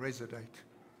permeate and resonate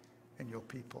in your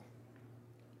people.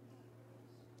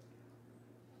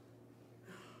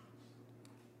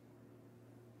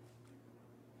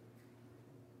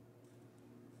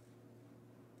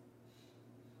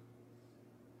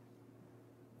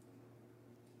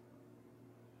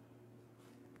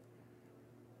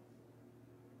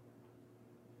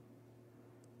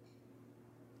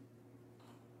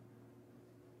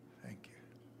 Thank you.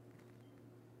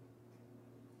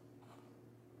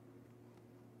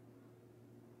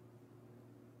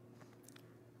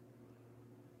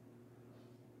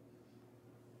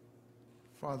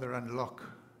 Father, unlock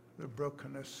the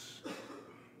brokenness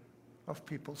of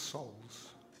people's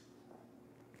souls.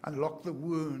 Unlock the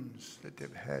wounds that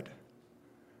they've had,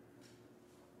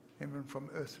 even from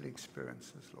earthly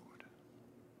experiences, Lord.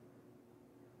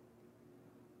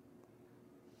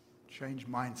 Change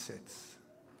mindsets.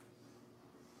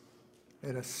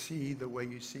 Let us see the way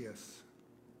you see us.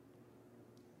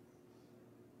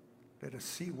 Let us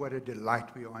see what a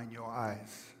delight we are in your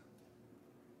eyes.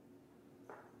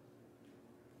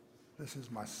 This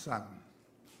is my Son,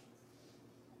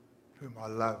 whom I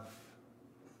love,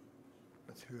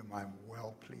 with whom I'm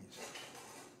well pleased.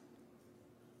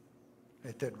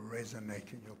 Let that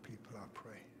resonate in your people, I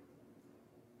pray.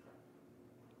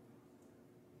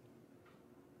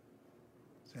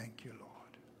 Thank you, Lord.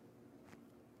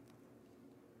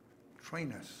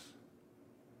 Train us,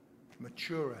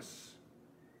 mature us.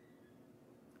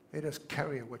 Let us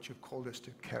carry what you've called us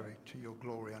to carry to your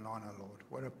glory and honor, Lord.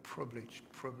 What a privilege,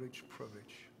 privilege,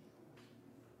 privilege.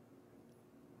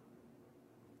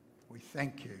 We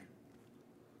thank you.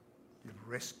 You've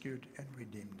rescued and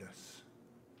redeemed us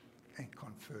and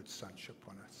conferred sonship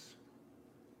on us.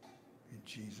 In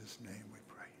Jesus' name we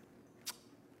pray.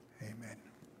 Amen.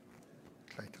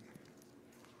 Clayton.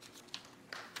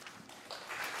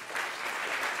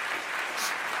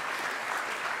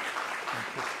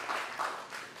 Thank you.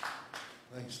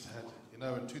 Thanks, Dad. You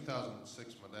know, in 2006,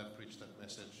 my dad preached that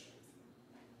message.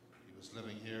 He was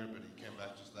living here, but he came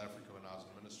back to South Africa when I was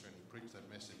in ministry, and he preached that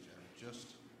message. And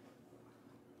just,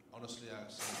 honestly, I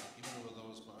say, even though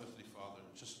I was my earthly father,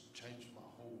 it just changed my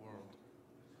whole world.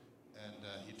 And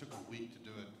he took a week to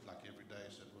do it, like every day,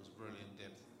 so it was really in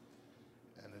depth.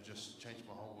 And it just changed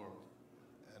my whole world.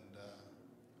 And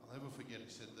I'll never forget,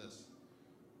 he said this: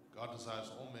 God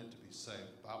desires all men to be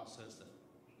saved. The Bible says that.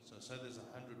 So say there's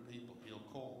 100 people, he'll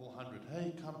call all 100.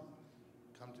 Hey, come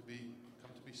to be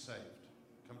saved,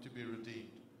 come to be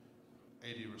redeemed.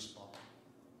 80 respond.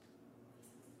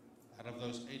 Out of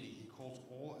those 80, he calls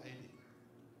all 80.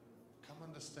 Come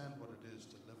understand what it is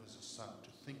to live as a son, to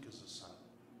think as a son,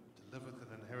 to live with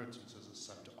an inheritance as a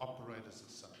son, to operate as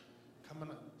a son. Come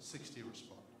and 60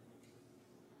 respond.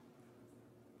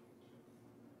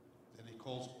 Then he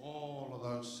calls all of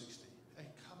those 60. Hey,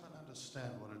 come and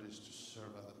understand what it is to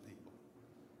serve other people.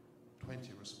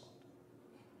 20 respond.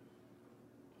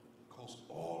 Calls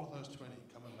all of those 20,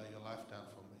 come and lay your life down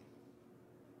for me.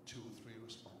 2 or 3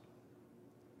 respond.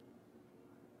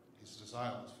 His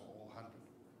desire was for all 100.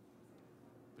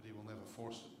 But he will never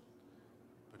force it.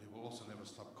 But he will also never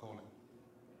stop calling.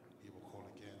 He will call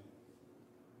again,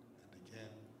 and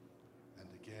again, and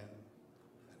again,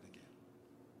 and again.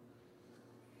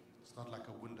 It's not like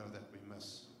a window that we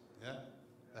miss. Yeah?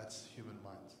 That's human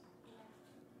minds.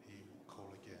 He will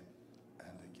call again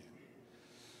and again.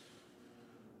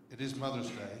 It is Mother's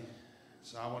Day,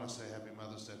 so I want to say Happy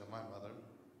Mother's Day to my mother,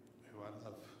 who I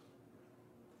love.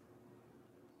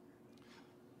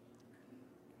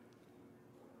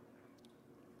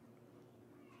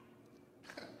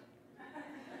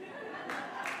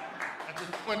 I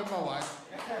just pointed my wife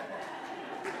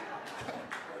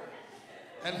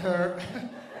and her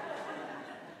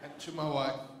and to my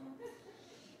wife.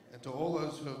 And to all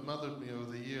those who have mothered me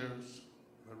over the years,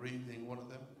 Marie being one of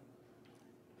them,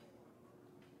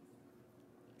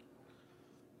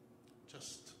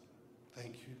 just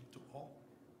thank you to all.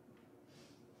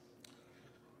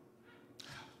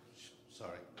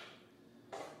 Sorry.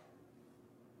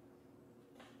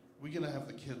 We're going to have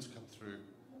the kids come through.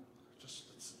 Let's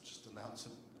just announce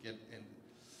it, get in.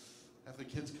 Have the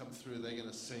kids come through. They're going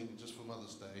to sing just for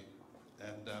Mother's Day.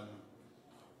 And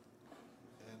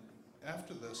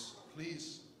after this,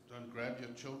 please don't grab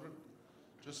your children.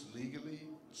 Just legally,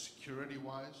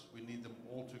 security-wise, we need them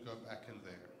all to go back in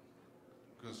there.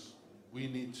 Because we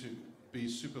need to be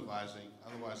supervising.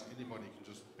 Otherwise, anybody can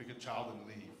just pick a child and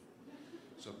leave.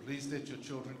 So please let your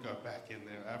children go back in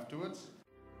there afterwards.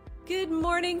 Good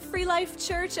morning, Free Life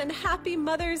Church, and happy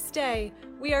Mother's Day.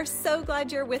 We are so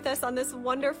glad you're with us on this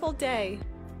wonderful day.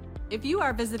 If you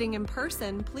are visiting in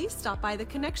person, please stop by the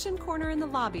Connection Corner in the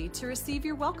lobby to receive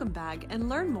your welcome bag and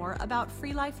learn more about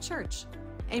Free Life Church.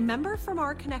 A member from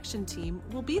our Connection team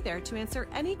will be there to answer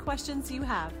any questions you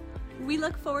have. We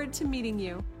look forward to meeting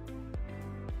you.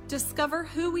 Discover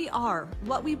who we are,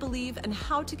 what we believe, and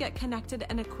how to get connected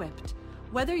and equipped.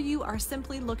 Whether you are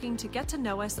simply looking to get to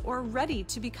know us or ready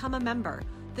to become a member,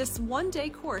 this one-day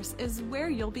course is where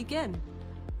you'll begin.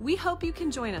 We hope you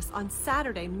can join us on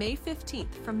Saturday, May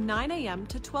 15th from 9 a.m.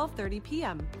 to 12:30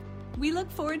 p.m. We look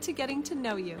forward to getting to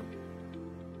know you.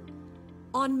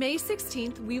 On May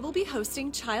 16th, we will be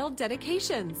hosting child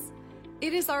dedications.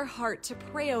 It is our heart to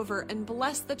pray over and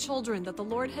bless the children that the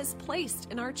Lord has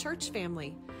placed in our church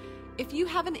family. If you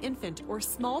have an infant or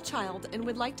small child and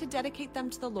would like to dedicate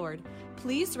them to the Lord,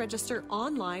 please register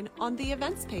online on the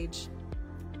events page.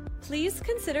 Please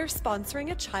consider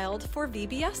sponsoring a child for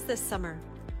VBS this summer.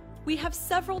 We have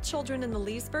several children in the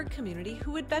Leesburg community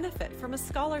who would benefit from a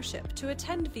scholarship to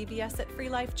attend VBS at Free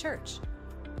Life Church.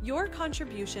 Your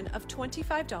contribution of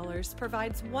 $25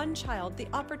 provides one child the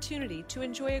opportunity to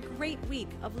enjoy a great week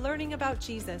of learning about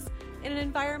Jesus in an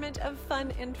environment of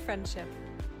fun and friendship.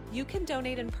 You can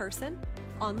donate in person,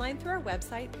 online through our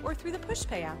website, or through the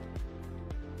PushPay app.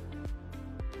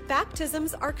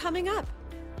 Baptisms are coming up.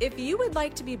 If you would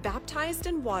like to be baptized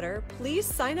in water, please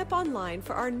sign up online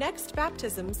for our next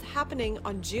baptisms happening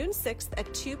on June 6th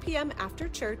at 2 p.m. after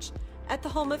church at the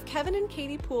home of Kevin and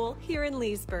Katie Poole here in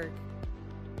Leesburg.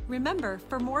 Remember,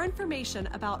 for more information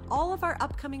about all of our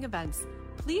upcoming events,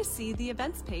 please see the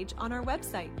events page on our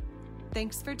website.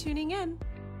 Thanks for tuning in.